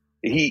lifer.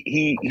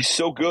 He's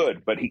so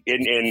good, but he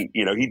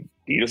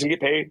doesn't get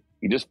paid.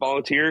 He just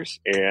volunteers,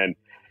 and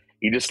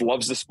he just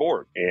loves the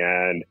sport.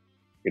 And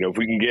if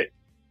we can get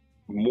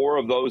more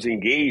of those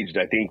engaged,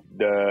 I think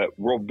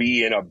we'll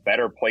be in a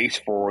better place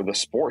for the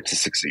sport to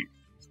succeed.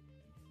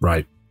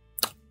 Right.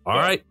 All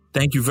right.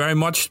 Thank you very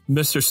much,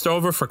 Mr.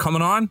 Stover, for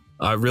coming on.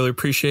 I really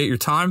appreciate your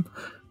time.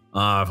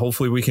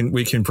 Hopefully we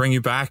can bring you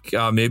back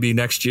maybe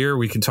next year.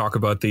 We can talk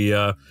about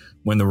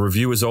when the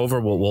review is over.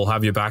 We'll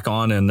have you back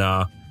on,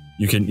 and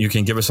you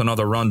can give us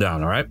another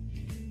rundown. All right.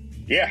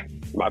 Yeah,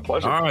 my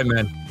pleasure. All right,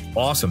 man.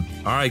 Awesome.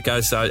 All right,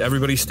 guys.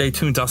 Everybody stay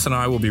tuned. Dustin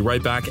and I will be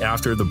right back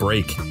after the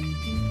break.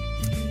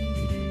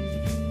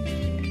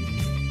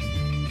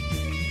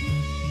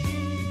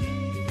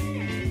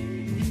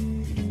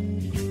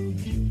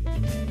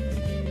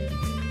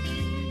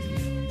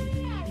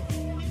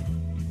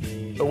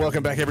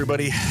 Welcome back,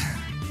 everybody.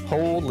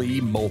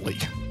 Holy moly.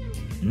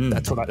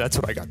 That's what I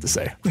got to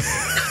say.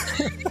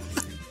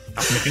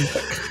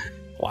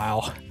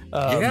 Wow.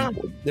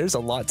 There's a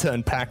lot to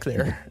unpack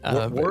there.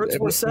 Words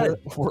were said.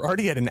 We're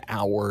already at an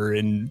hour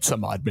and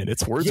some odd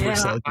minutes. Words were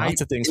said.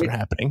 Lots of things were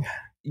happening.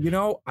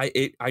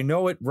 I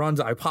know it runs.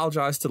 I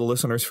apologize to the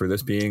listeners for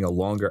this being a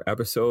longer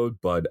episode,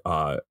 but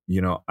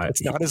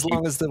it's not as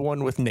long as the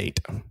one with Nate.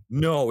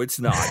 No, it's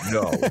not.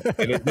 No,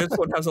 and this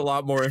one has a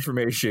lot more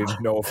information.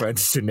 No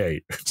offense to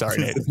Nate. Sorry,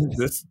 Nate.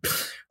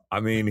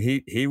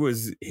 He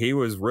was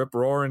rip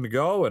roaring to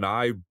go, and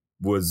I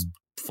was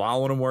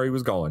following him where he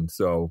was going.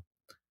 So,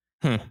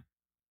 I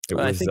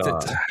think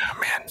that's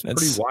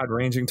pretty wide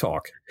ranging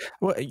talk.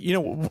 Well, a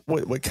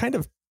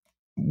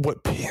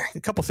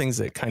couple things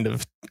that kind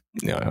of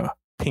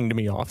pinged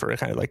me off, or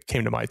kind of like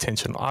came to my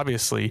attention.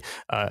 Obviously,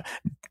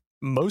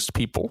 most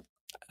people,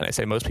 and I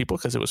say most people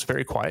because it was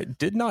very quiet,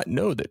 did not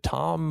know that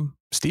Tom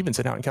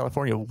Stevenson out in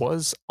California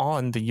was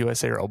on the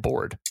USARL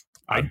board.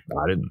 I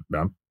didn't.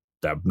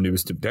 That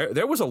news to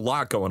there was a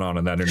lot going on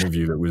in that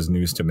interview that was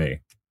news to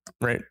me.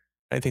 Right.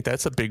 I think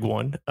that's a big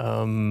one.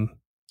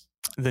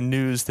 The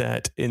news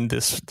that in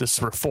this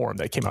reform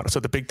that came out. So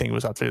the big thing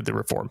was out there, the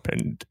reform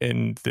and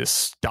in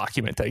this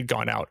document that had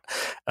gone out.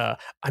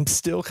 I'm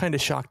still kind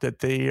of shocked that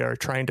they are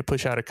trying to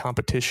push out a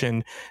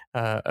competition,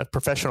 a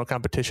professional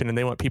competition, and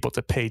they want people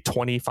to pay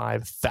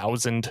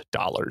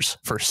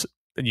 $25,000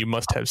 and you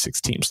must have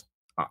 6 teams.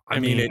 I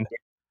mean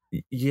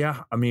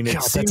Yeah, I mean,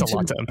 God, that's a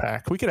lot to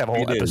unpack. We could have a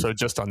whole episode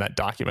just on that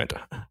document.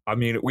 I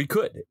mean, we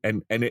could,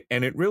 and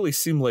it really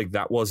seemed like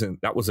that was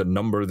a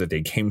number that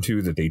they came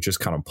to, that they just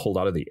kind of pulled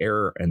out of the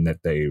air, and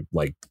that they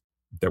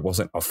there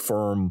wasn't a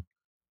firm,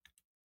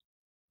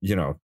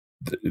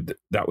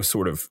 that was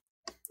sort of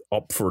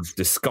up for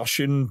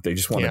discussion. They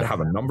just wanted to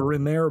have a number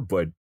in there,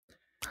 but.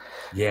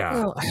 Yeah.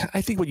 Well, I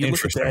think when you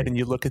look at that and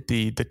you look at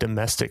the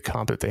domestic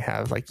comp that they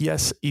have,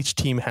 yes, each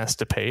team has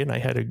to pay. And I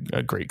had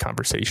a great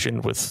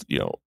conversation with,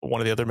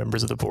 one of the other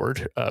members of the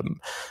board,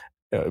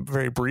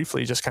 very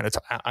briefly, just kind of,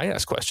 I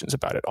asked questions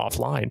about it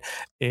offline,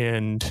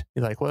 and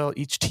you're like, well,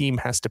 each team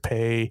has to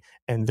pay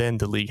and then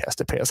the league has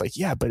to pay. I was like,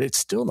 yeah, but it's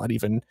still not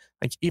even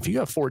if you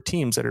have 4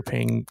 teams that are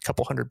paying a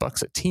couple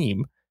 $100 a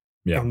team,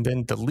 and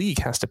then the league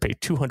has to pay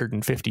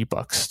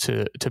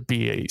 $250 to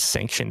be a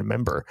sanctioned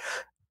member.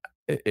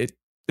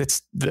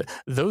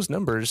 Those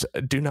numbers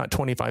do not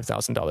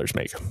 $25,000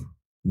 make.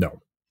 No.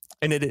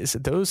 And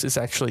those is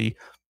actually,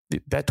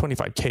 that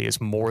 25K is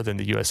more than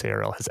the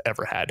USARL has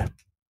ever had,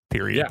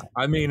 period. Yeah.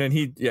 I mean, and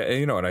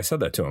and I said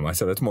that to him. I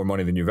said, that's more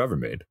money than you've ever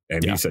made.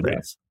 And he said,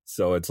 yes.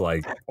 So it's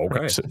like,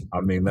 okay.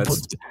 I mean,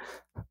 that's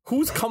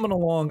who's coming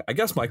along. I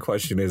guess my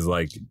question is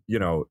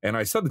and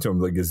I said that to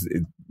him,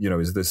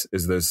 is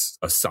this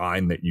a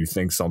sign that you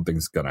think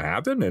something's going to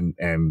happen?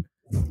 And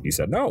he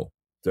said, no.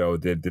 So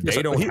they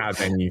don't have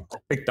any.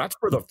 That's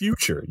for the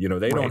future.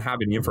 They don't have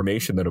any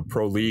information that a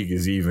pro league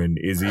is even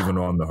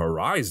on the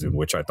horizon,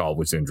 which I thought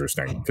was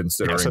interesting.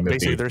 Considering so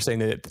basically they're saying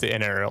that the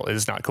NRL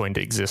is not going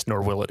to exist,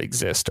 nor will it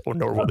exist,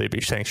 nor will they be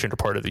sanctioned or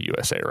part of the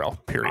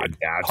USARL. Period.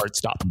 Hard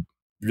stop.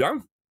 Yeah,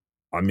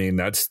 I mean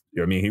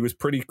he was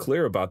pretty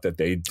clear about that.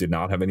 They did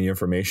not have any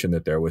information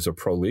that there was a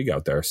pro league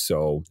out there.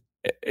 So.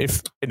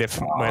 If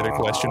my other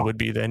question would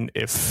be then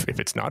if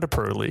it's not a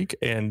pro league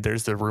and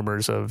there's the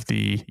rumors of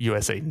the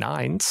USA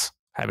Nines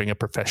having a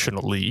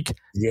professional league,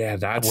 where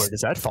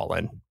does that fall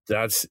in?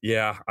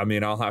 I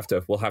mean,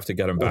 we'll have to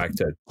get him back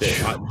to.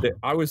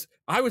 There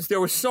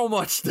was so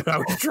much that I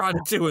was trying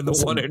to do in the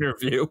one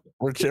interview.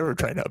 We're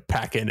trying to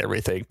pack in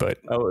everything, but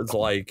I was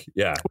like,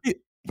 yeah.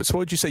 So what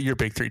would you say your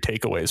big 3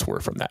 takeaways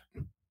were from that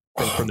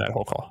from that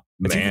whole call?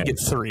 If you could get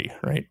 3,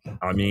 right?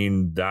 I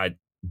mean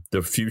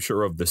the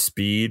future of the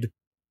speed,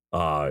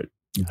 man,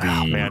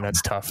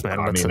 that's tough,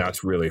 man.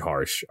 That's really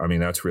harsh. I mean,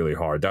 that's really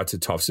hard. That's a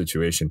tough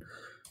situation.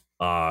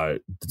 The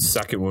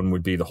second one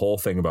would be the whole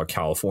thing about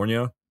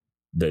California,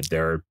 that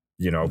they're,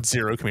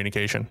 zero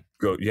communication.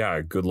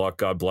 Good luck.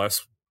 God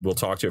bless. We'll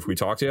talk to you if we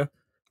talk to you.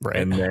 Right.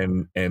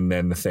 And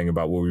then the thing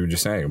about what we were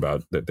just saying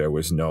about that there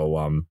was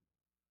no,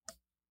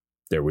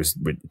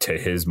 to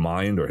his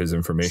mind or his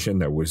information,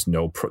 there was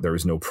no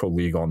pro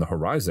league on the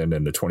horizon,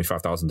 and the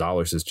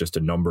 $25,000 is just a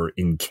number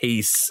in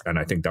case. And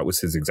I think that was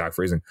his exact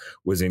phrasing,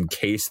 was in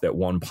case that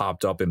one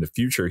popped up in the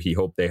future. He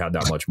hoped they had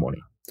that much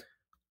money.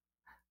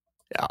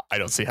 Yeah, I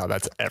don't see how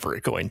that's ever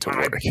going to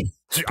work.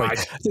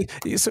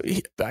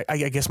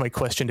 I guess my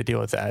question to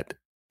deal with that,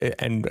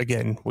 and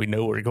again, we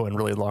know we're going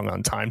really long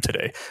on time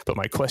today, but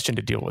my question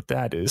to deal with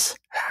that is,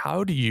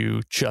 how do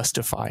you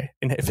justify,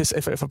 and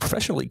if a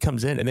professional league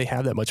comes in and they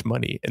have that much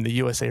money and the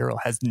USARL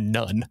has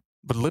none,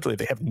 but literally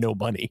they have no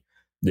money.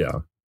 Yeah.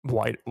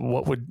 Why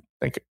does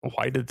it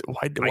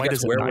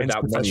Nines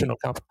professional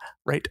comp,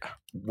 right?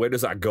 Where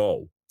does that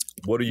go?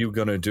 What are you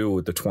going to do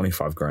with the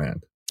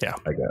 $25,000? Yeah.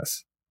 I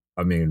guess.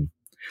 I mean,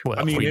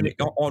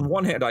 on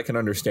one hand, I can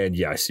understand,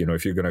 yes,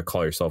 if you're going to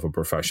call yourself a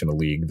professional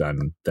league,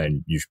 then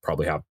you should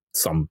probably have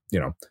some,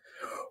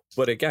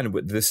 but again,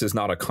 this is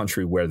not a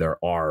country where there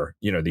are,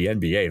 the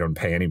NBA don't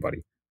pay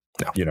anybody.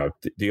 No.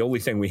 The only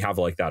thing we have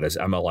like that is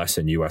MLS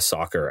and US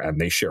Soccer, and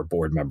they share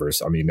board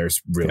members. I mean,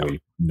 there's really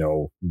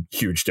no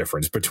huge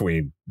difference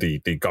between the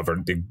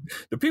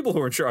people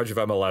who are in charge of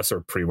MLS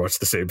are pretty much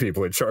the same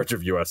people in charge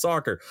of US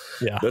Soccer.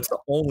 Yeah. That's the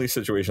only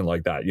situation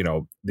like that.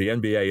 The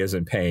NBA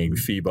isn't paying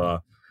FIBA.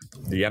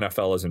 The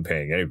NFL isn't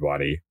paying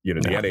anybody. The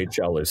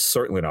NHL is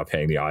certainly not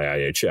paying the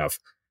IIHF.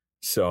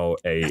 So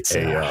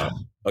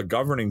a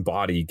governing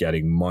body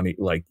getting money,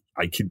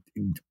 I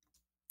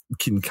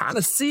can kind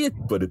of see it,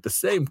 but at the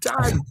same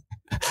time,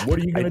 what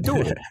are you going to do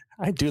with it?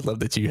 I do love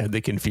that you had the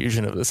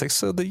confusion of this.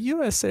 So the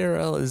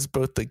USARL is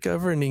both the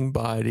governing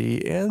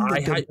body and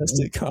the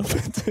domestic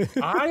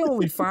competition. I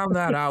only found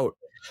that out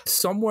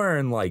somewhere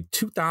in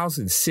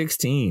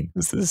 2016.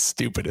 This is the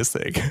stupidest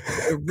thing.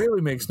 It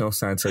really makes no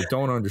sense. I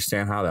don't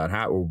understand how that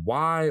happened, or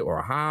why,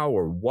 or how,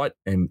 or what,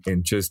 and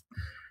just,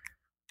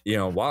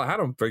 while I had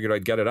them, figured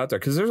I'd get it out there,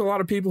 because there's a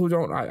lot of people who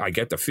don't. I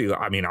get the feeling.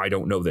 I mean, I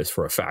don't know this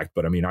for a fact,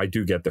 but I mean, I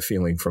do get the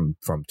feeling from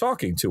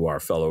talking to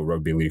our fellow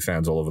rugby league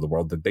fans all over the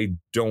world that they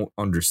don't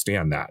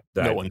understand that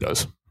no one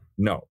does.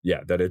 No,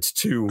 that it's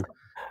two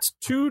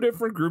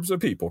different groups of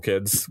people,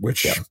 kids,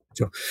 which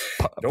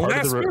don't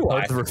ask me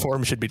why. Part of the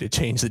reform should be to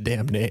change the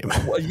damn name.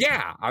 Well,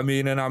 yeah. I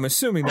mean, and I'm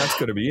assuming that's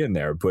going to be in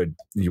there, but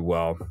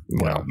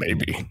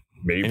maybe.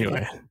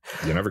 Anyway.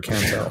 You never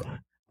can tell.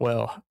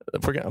 Well,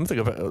 I'm thinking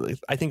about.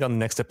 I think on the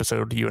next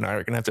episode, you and I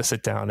are going to have to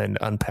sit down and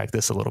unpack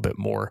this a little bit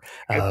more.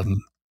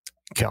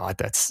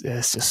 God, it's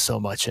just so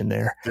much in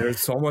there. There's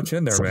so much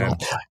in there, man.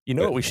 You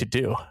know what we should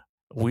do?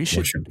 We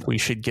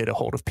should get a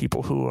hold of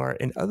people who are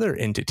in other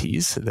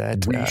entities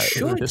that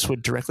this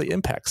would directly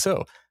impact.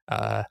 So,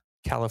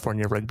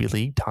 California Rugby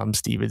League, Tom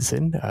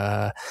Stevenson,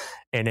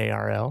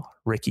 NARL,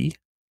 Ricky,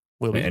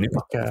 will be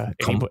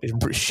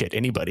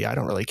anybody. I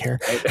don't really care.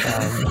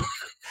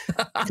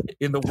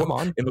 In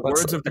the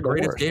words of the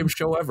greatest game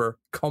show ever,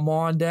 come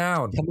on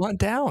down. Come on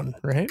down,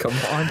 right? Come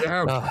on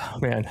down. Oh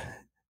man,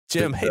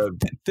 Jim.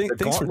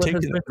 Thanks for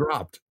taking it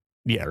dropped.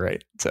 Yeah,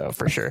 right. So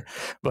for sure.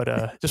 But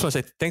just want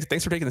to say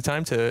thanks for taking the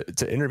time to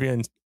interview.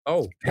 And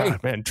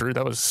man, Drew,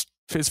 it was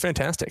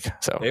fantastic.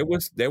 So it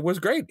was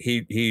great.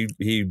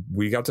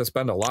 We got to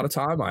spend a lot of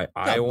time. I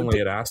only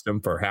had asked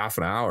him for half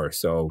an hour,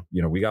 so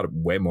we got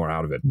way more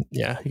out of it.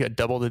 Yeah, you got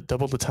double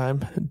the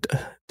time,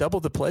 double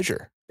the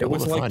pleasure. It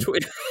was like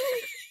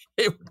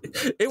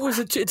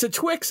it's a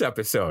Twix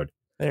episode.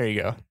 There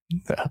you go.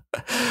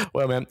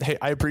 Well, man, hey,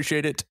 I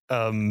appreciate it.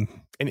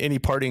 And any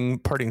parting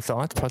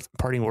thoughts,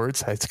 parting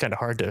words? It's kind of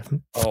hard to.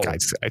 I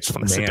just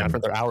want to sit down for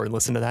another hour and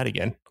listen to that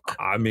again.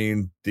 I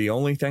mean, the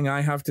only thing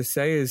I have to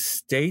say is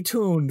stay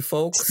tuned,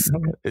 folks.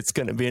 It's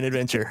going to be an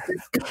adventure.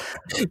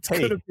 It's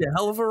going to be a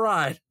hell of a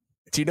ride.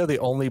 Do you know the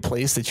only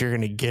place that you're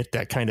going to get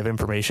that kind of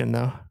information,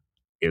 though?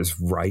 Is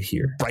right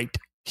here. Right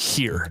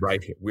here.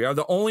 Right here. We are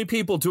the only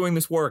people doing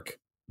this work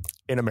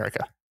in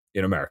America.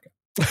 In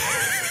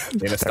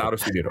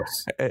Estados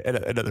Unidos.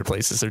 And other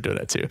places they're doing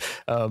that too.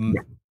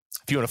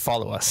 If you want to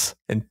follow us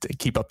and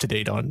keep up to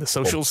date on the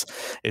socials,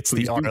 it's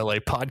the RLA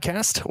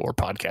podcast or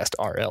podcast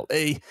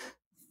RLA.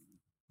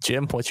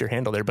 Jim, what's your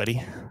handle there,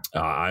 buddy?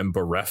 I'm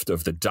bereft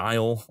of the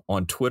dial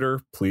on Twitter.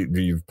 Please,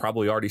 you've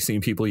probably already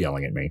seen people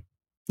yelling at me.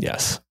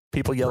 Yes.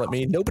 People yell at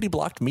me. Nobody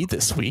blocked me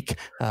this week.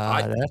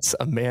 That's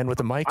a man with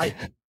a mic.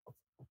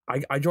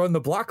 I joined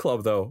the block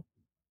club though.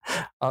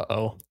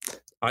 Uh-oh.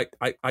 I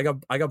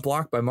got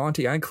blocked by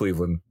Monty and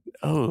Cleveland.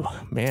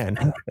 Oh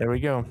man. There we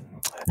go.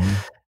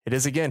 It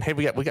is again. Hey,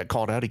 we got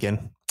called out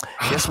again.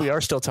 Yes, we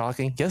are still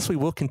talking. Yes, we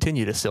will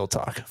continue to still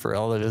talk for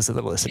all of those that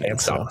are listening. Can't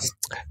stop, won't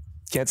stop.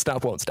 Can't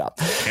stop, won't stop.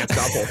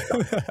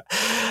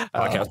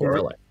 Podcast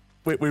RLA.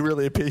 We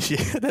really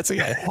appreciate it. That's a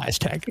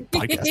hashtag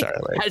podcast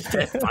RLA.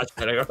 Hashtag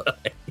podcast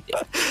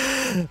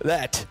RLA.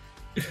 That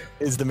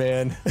is the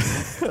man.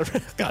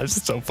 God,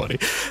 it's so funny.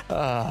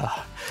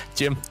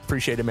 Jim,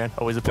 appreciate it, man.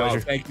 Always a pleasure.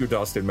 Thank you,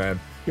 Dustin, man.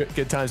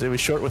 Good times. It was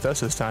short with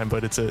us this time,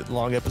 but it's a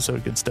long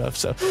episode. Good stuff.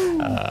 So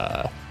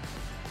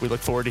we look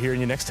forward to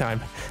hearing you next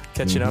time.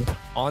 Catching up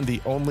on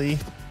the only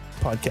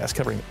podcast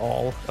covering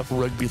all of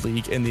Rugby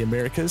League in the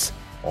Americas.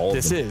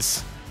 This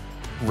is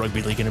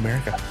Rugby League in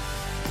America.